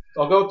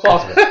 I'll go with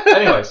plausible.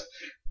 Anyways,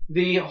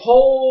 the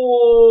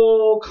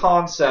whole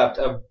concept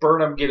of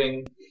Burnham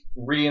getting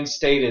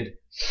reinstated,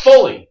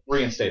 fully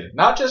reinstated,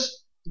 not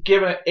just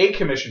given a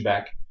commission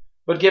back,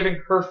 but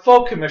giving her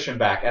full commission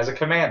back as a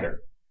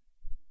commander,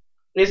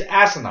 is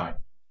asinine.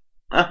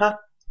 Uh-huh.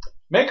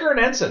 Make her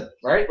an ensign,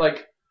 right?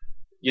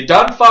 You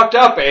done fucked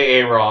up,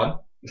 A.A. Ron.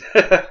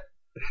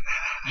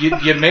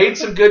 You made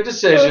some good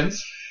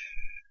decisions,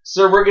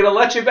 so we're going to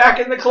let you back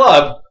in the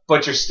club,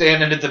 but you're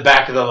standing at the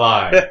back of the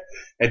line.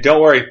 And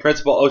don't worry,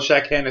 Principal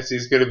Oshak Hennessy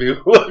is going to be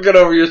looking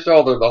over your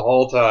shoulder the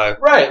whole time.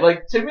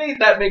 Right, to me,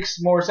 that makes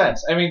more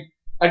sense. I mean,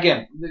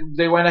 again,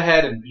 they went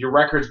ahead and your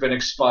record's been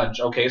expunged.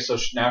 Okay, so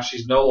now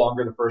she's no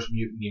longer the first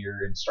mutineer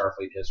in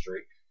Starfleet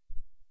history.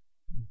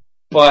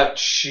 But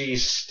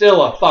she's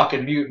still a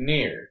fucking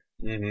mutineer.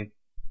 Mm-hmm.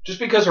 Just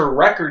because her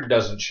record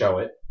doesn't show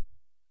it,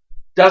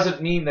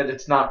 doesn't mean that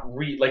it's not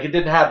it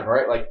didn't happen,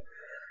 right?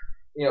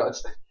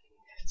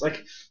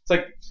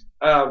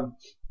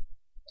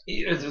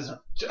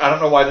 I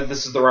don't know why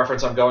this is the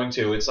reference I'm going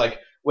to. It's like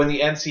when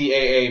the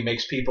NCAA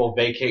makes people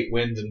vacate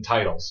wins and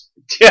titles.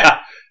 Yeah,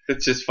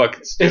 it's just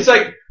fucking stupid.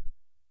 It's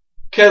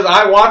because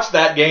I watched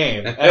that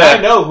game and I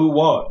know who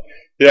won.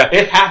 Yeah,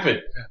 it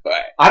happened.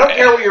 I don't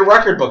care what your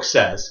record book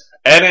says.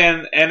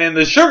 And in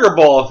the Sugar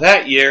Bowl of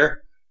that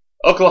year,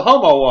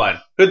 Oklahoma won.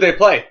 Who'd they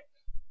play?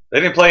 They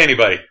didn't play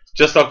anybody,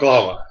 just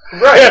Oklahoma.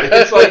 Right.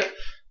 It's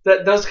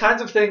that. Those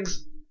kinds of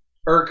things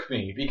irk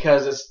me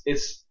because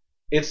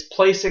it's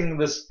placing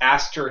this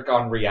asterisk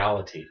on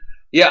reality.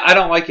 Yeah, I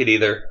don't like it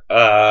either.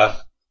 I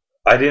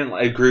didn't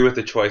agree with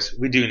the choice.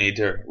 We do need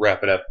to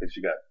wrap it up because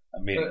you got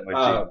a meeting with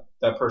you.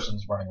 That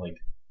person's running late.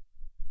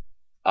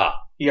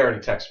 He already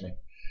texted me.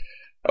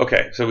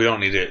 Okay, so we don't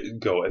need to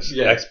go as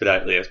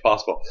expeditiously as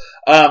possible.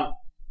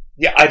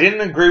 Yeah, I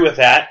didn't agree with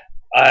that.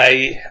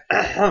 I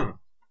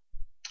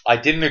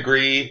didn't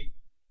agree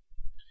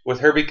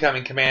with her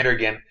becoming commander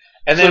again.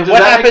 And then so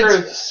what happens? happens?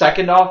 Make her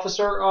second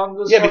officer on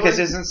this? Yeah, because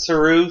isn't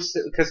Saru?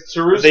 Because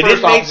Saru's they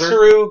didn't make officer,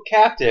 Saru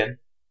captain,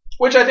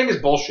 which I think is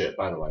bullshit,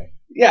 by the way.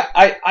 Yeah,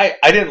 I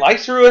didn't like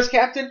Saru as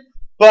captain,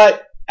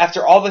 but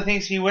after all the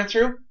things he went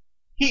through,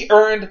 he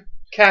earned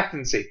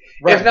captaincy.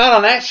 Right. If not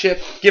on that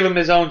ship, give him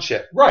his own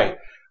ship. Right.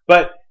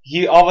 But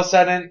he all of a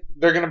sudden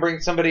they're going to bring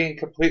somebody in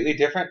completely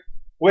different,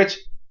 which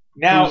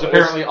now who's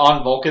apparently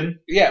on Vulcan.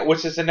 Yeah,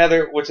 which is the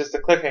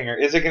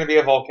cliffhanger. Is it going to be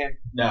a Vulcan?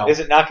 No. Is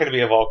it not going to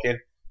be a Vulcan?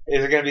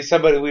 Is it going to be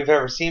somebody we've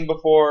ever seen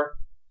before?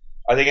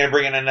 Are they going to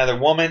bring in another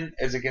woman?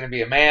 Is it going to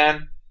be a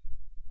man?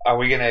 Are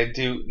we going to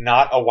do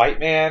not a white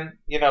man?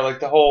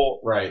 Like the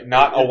whole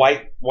not a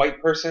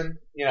white person.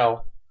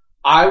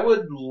 I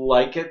would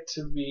like it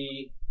to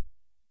be.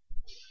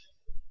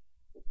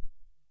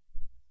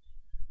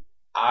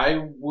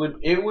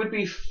 It would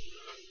be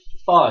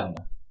fun.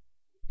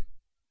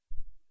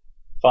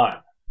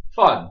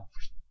 Fun.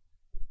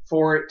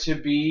 For it to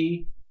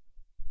be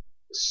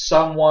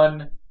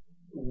someone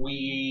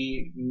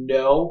we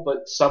know,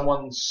 but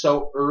someone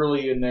so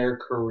early in their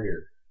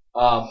career.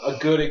 Or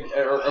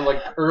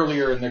like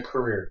earlier in their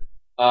career.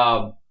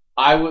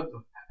 I would.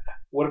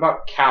 What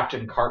about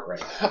Captain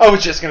Cartwright? I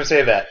was just going to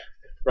say that.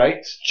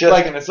 Right?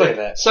 Just going to say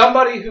that.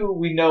 Somebody who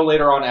we know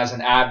later on as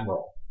an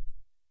admiral.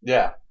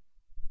 Yeah.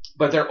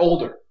 But they're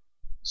older.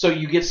 So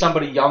you get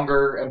somebody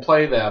younger and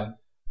play them.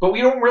 But we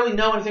don't really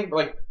know anything.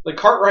 Like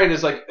Cartwright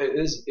is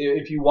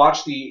if you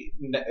watch the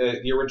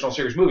original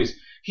series movies,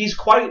 he's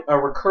quite a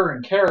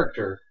recurring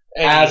character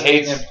as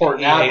an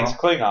important admiral. He hates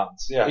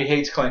Klingons. Yeah. He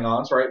hates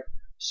Klingons, right?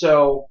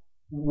 So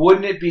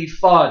wouldn't it be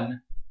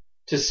fun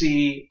to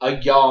see a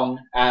young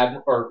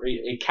or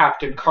a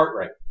Captain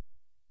Cartwright?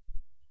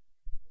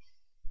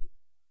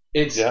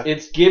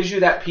 It gives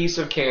you that piece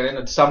of canon.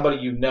 It's somebody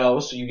you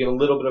know, so you get a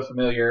little bit of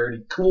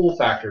familiarity, cool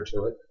factor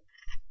to it.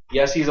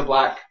 Yes, he's a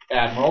black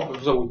admiral,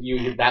 so you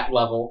get that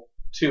level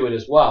to it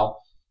as well.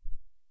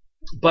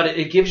 But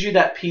it gives you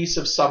that piece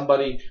of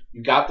somebody,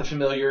 you got the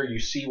familiar, you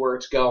see where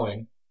it's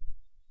going.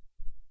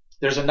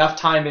 There's enough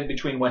time in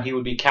between when he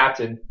would be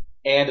captain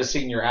and a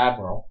senior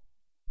admiral.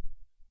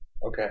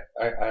 Okay,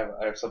 I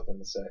have something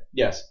to say.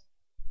 Yes.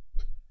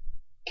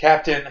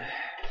 Captain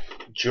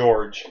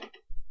George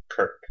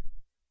Kirk.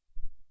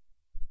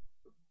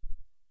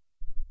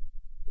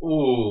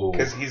 Ooh.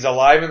 Because he's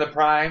alive in the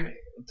Prime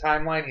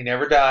timeline. He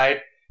never died.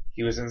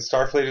 He was in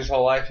Starfleet his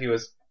whole life. He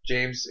was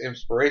James'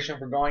 inspiration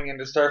for going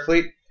into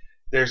Starfleet.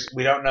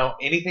 We don't know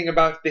anything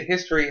about the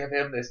history of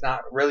him that's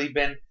not really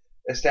been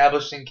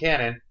established in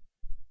canon.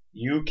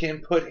 You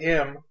can put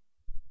him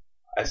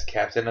as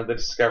captain of the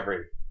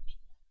Discovery.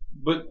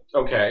 But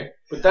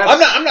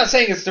that's I'm not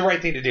saying it's the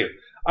right thing to do.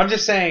 I'm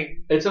just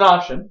saying it's an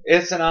option.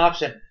 It's an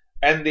option.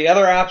 And the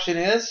other option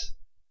is,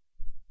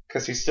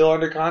 because he's still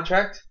under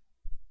contract,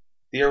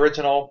 the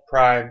original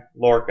Prime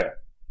Lorca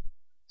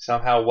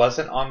somehow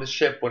wasn't on the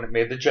ship when it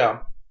made the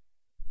jump,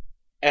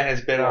 and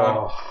has been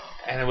on,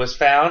 and it was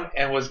found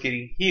and was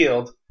getting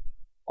healed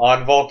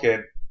on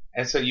Vulcan.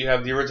 And so you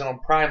have the original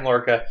Prime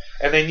Lorca,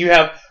 and then you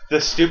have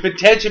the stupid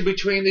tension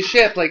between the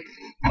ship, like,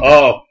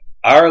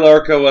 our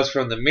Lorca was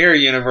from the Mirror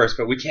Universe,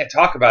 but we can't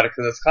talk about it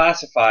because it's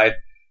classified.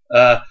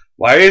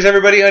 Why is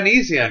everybody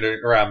uneasy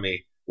around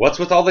me? What's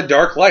with all the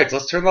dark lights?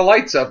 Let's turn the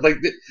lights up. Like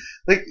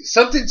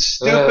something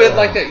stupid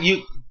like that.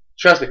 You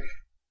trust me.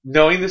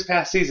 Knowing this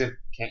past season,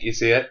 can't you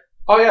see it?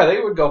 Oh yeah,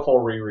 they would go full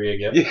Riri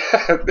again.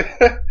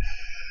 Yeah.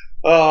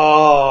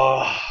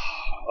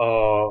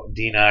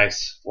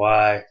 D-Nice.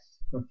 Why?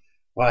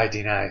 Why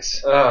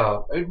D-Nice?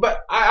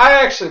 But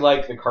I actually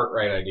like the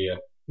Cartwright idea.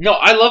 No,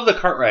 I love the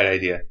Cartwright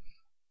idea.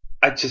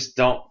 I just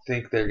don't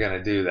think they're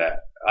gonna do that.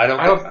 I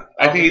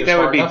think that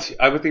would be.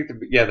 I would think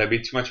that'd be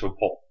too much of a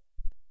pull.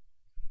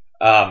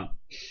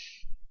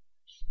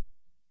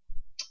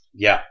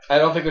 Yeah. I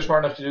don't think they're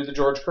smart enough to do the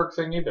George Kirk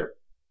thing either.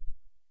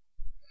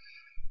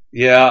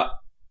 Yeah,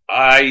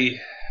 I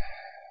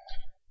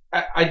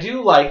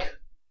do like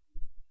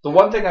the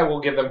one thing I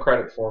will give them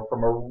credit for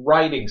from a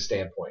writing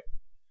standpoint.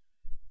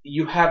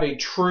 You have a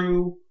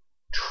true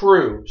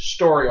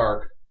story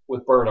arc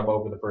with Burnham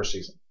over the first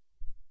season.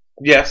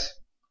 Yes.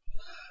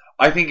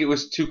 I think it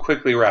was too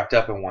quickly wrapped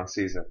up in one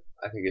season.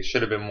 I think it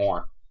should have been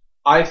more.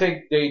 I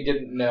think they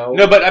didn't know.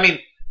 No, but I mean,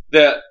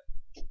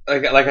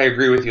 like I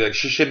agree with you. Like,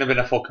 she shouldn't have been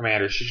a full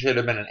commander. She should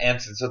have been an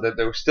ensign, so that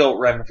there were still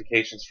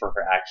ramifications for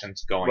her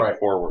actions going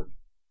forward.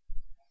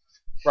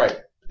 Right.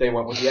 They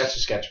went with the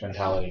Etch-a-Sketch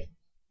mentality.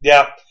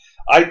 Yeah.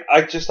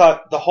 I just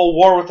thought the whole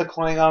war with the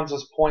Klingons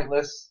was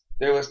pointless.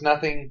 There was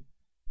nothing.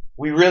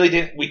 We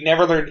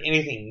never learned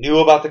anything new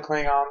about the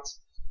Klingons.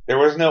 There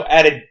was no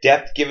added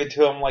depth given to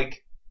them.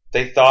 Like,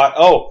 they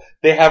thought,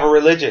 they have a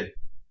religion.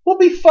 Well,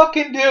 we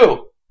fucking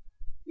do.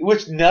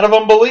 Which none of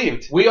them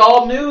believed. We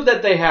all knew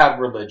that they have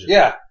religion.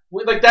 Yeah.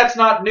 That's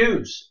not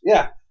news.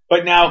 Yeah.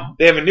 But now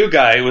they have a new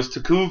guy. It was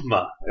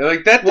Takuvma.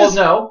 Like that. Well,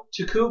 no.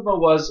 Takuvma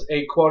was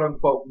a quote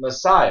unquote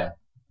messiah,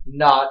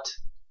 not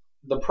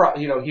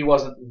he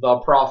wasn't the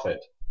prophet.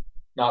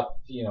 Not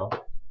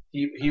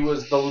he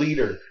was the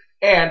leader,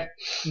 and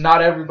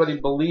not everybody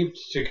believed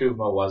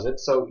Takuvma was it.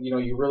 So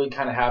you really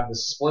kind of have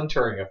this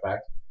splintering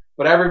effect.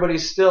 But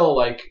everybody's still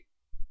like,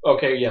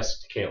 okay,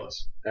 yes,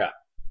 Kalis. Yeah.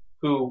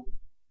 Who?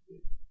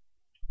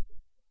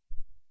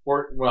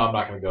 Well, I'm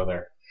not going to go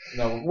there.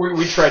 No,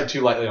 we tread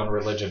too lightly on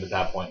religion at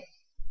that point.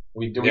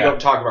 We don't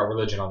talk about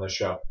religion on this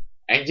show.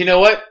 And you know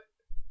what?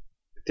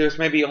 There's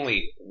maybe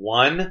only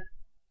one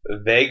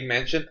vague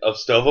mention of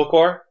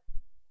Stovallcore.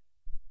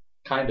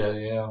 Kinda,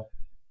 yeah.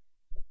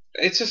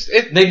 It's just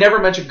They never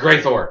mentioned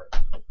Greythor.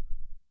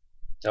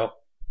 Nope.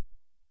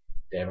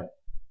 Damn it.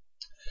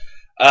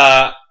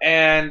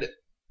 And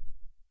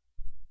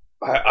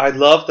I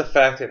love the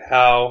fact that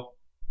how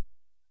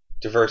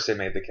diverse they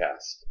made the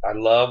cast. I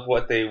love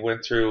what they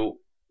went through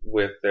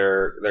with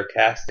their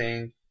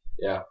casting.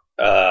 Yeah.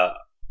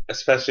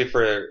 Especially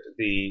for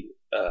the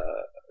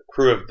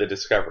crew of the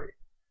Discovery.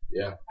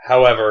 Yeah.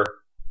 However,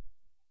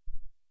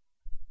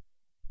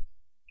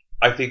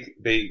 I think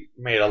they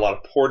made a lot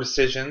of poor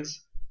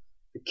decisions.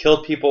 They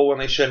killed people when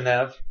they shouldn't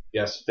have.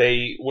 Yes.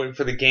 They went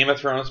for the Game of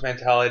Thrones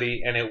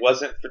mentality, and it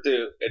wasn't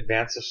to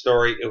advance the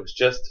story. It was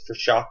just for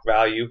shock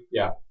value.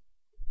 Yeah.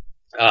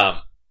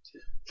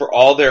 For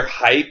all their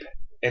hype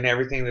and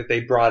everything that they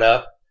brought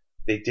up,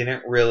 they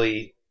didn't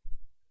really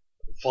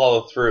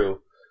follow through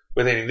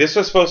with anything. This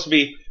was supposed to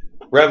be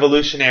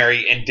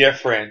revolutionary and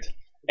different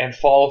and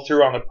follow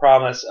through on the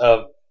promise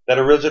of that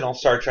original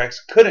Star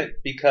Treks couldn't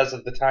because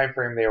of the time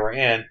frame they were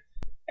in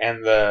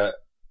and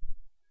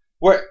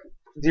what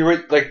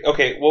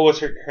was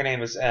her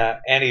name is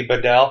Annie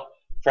Bedell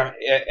from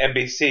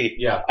NBC.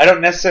 Yeah. I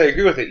don't necessarily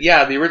agree with it.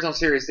 Yeah, the original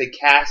series they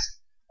cast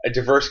a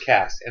diverse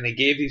cast and they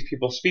gave these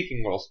people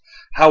speaking roles.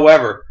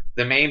 However,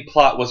 the main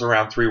plot was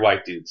around 3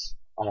 white dudes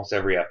almost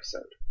every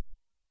episode.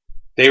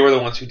 They were the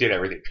ones who did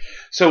everything.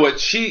 So what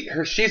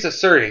she's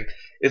asserting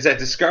is that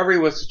Discovery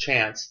was a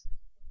chance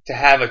to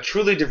have a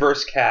truly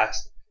diverse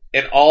cast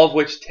and all of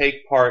which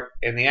take part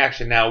in the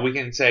action. Now, we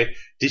can say,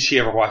 did she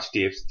ever watch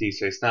Deep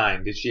Space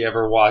Nine? Did she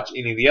ever watch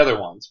any of the other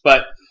ones?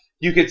 But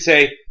you could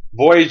say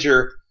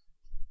Voyager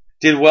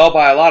did well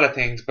by a lot of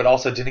things, but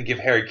also didn't give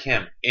Harry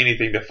Kim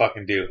anything to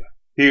fucking do.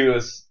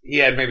 He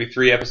had maybe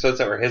 3 episodes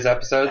that were his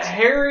episodes.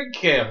 Harry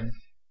Kim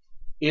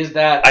is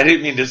that... I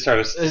didn't mean to start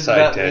a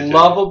side tangent.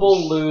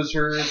 Lovable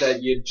loser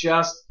that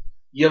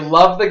you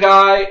love the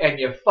guy and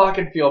you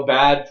fucking feel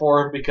bad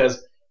for him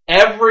because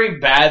every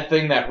bad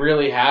thing that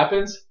really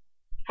happens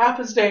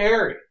to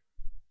Harry.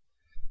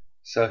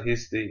 So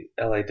he's the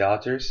LA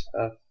Dodgers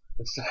of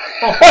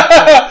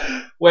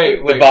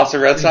Wait. The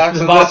Boston Red Sox?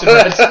 The Boston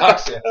Red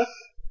Sox, yeah.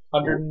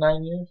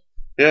 109 years?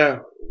 Yeah,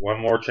 won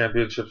more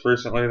championships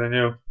recently than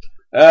you.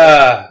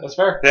 That's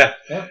fair. Yeah.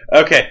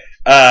 Okay.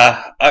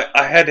 I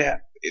had to...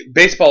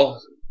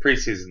 Baseball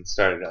preseason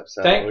started up,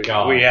 so Thank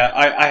God.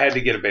 I had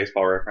to get a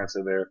baseball reference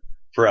in there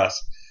for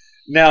us.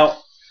 Now,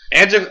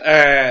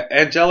 Angelica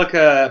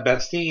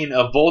Bastine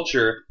of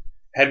Vulture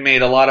had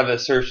made a lot of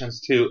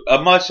assertions too,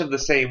 much of the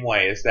same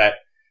way, is that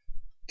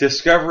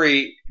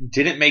Discovery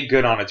didn't make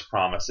good on its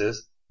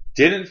promises,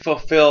 didn't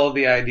fulfill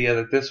the idea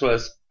that this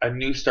was a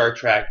new Star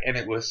Trek and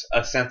it was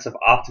a sense of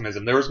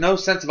optimism. There was no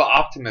sense of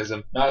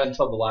optimism. Not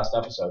until the last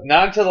episode.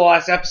 Not until the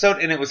last episode,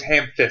 and it was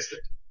ham-fisted.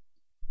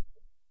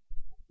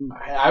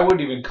 I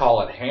wouldn't even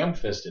call it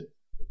ham-fisted.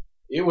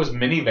 It was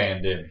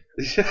minivanned in.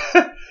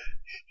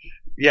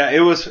 Yeah,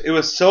 it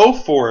was so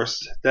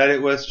forced that it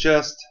was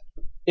just...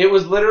 It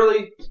was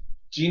literally...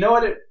 Do you know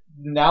what it...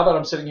 Now that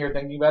I'm sitting here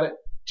thinking about it,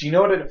 do you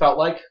know what it felt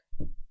like?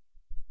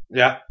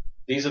 Yeah.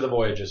 These are the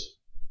Voyages.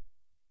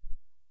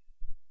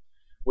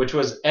 Which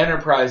was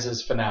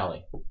Enterprise's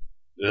finale.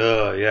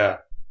 Yeah.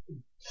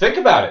 Think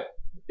about it.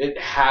 It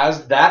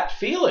has that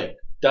feeling,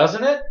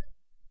 doesn't it?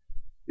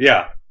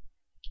 Yeah.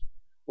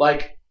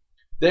 Like,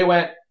 they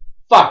went,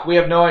 fuck, we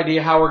have no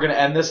idea how we're going to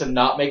end this and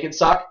not make it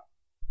suck.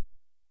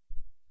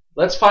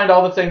 Let's find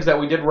all the things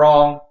that we did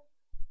wrong.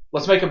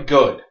 Let's make them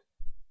good.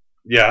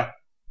 Yeah.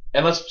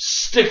 And let's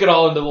stick it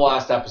all into the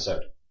last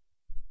episode.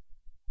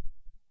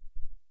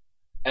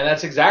 And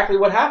that's exactly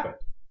what happened.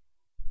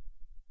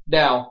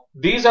 Now,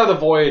 These Are the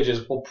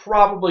Voyages will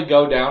probably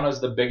go down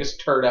as the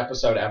biggest turd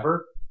episode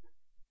ever.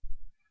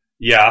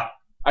 Yeah.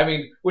 I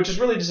mean, which is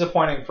really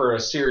disappointing for a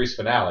series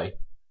finale.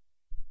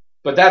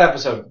 But that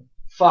episode,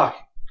 fuck.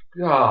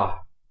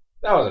 Ah,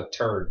 that was a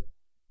turd.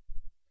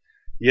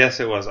 Yes,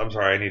 it was. I'm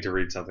sorry, I need to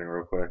read something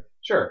real quick.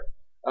 Sure.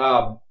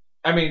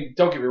 I mean,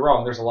 don't get me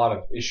wrong, there's a lot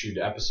of issued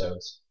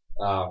episodes.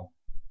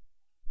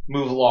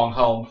 Move Along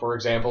Home, for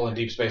example, in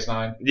Deep Space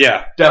Nine.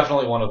 Yeah.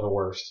 Definitely one of the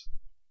worst.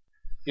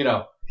 You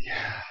know,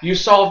 you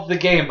solved the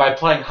game by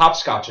playing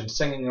hopscotch and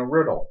singing a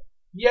riddle.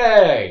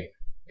 Yay!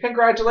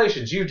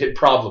 Congratulations, you did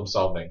problem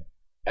solving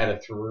at a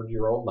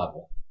 3-year-old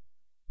level.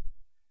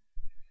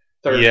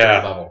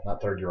 3rd-year-old level,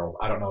 not 3rd-year-old.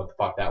 I don't know what the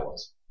fuck that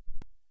was.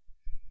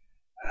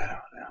 I don't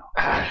know.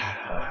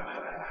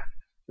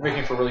 You're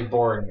making for really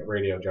boring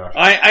radio, Josh.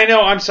 I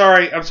know. I'm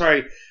sorry.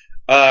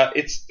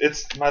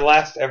 It's my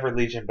last ever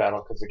Legion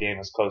battle because the game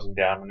is closing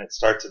down and it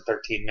starts in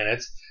 13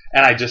 minutes,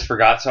 and I just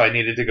forgot, so I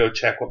needed to go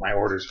check what my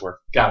orders were.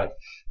 Got it.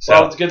 So,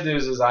 well, the good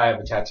news is I have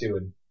a tattoo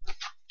in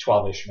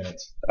 12-ish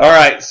minutes. All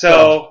right.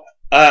 So,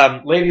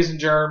 ladies and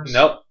germs.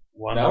 Nope.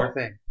 One more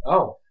thing.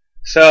 Oh.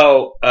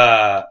 So,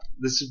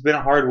 this has been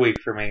a hard week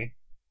for me.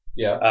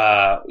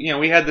 Yeah.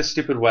 We had the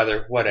stupid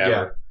weather,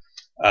 whatever.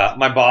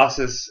 My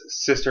boss's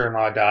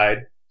sister-in-law died,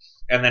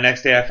 and the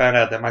next day I found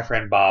out that my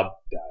friend Bob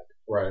died.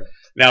 Right.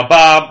 Now,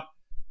 Bob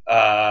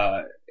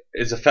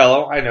is a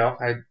fellow I know.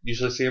 I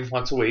usually see him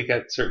once a week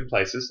at certain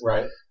places.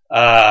 Right.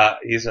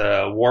 He's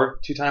a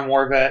two-time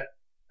war vet,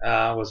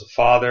 was a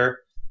father,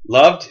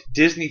 loved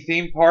Disney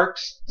theme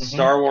parks,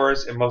 Star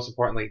Wars, and most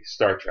importantly,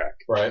 Star Trek.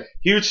 Right.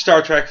 Huge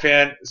Star Trek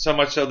fan, so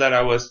much so that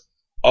I was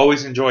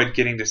always enjoyed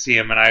getting to see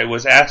him, and I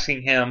was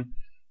asking him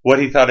what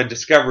he thought of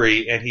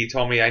Discovery, and he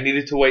told me I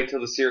needed to wait till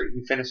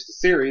he finished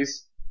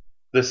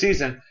the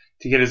season,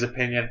 to get his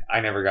opinion.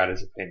 I never got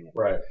his opinion.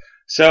 Right.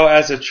 So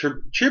as a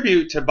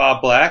tribute to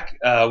Bob Black,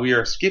 we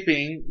are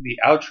skipping the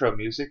outro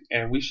music,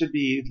 and we should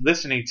be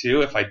listening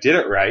to, if I did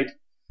it right,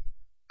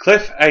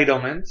 Cliff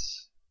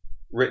Eidelmen's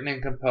written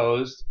and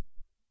composed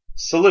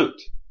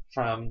Salute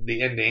from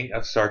the ending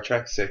of Star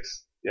Trek VI,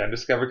 The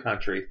Undiscovered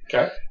Country,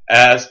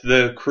 as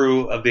the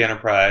crew of the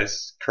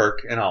Enterprise,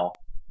 Kirk and all,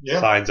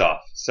 signs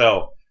off.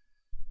 So,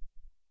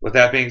 with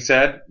that being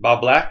said,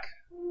 Bob Black,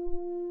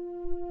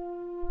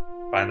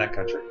 find that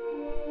country.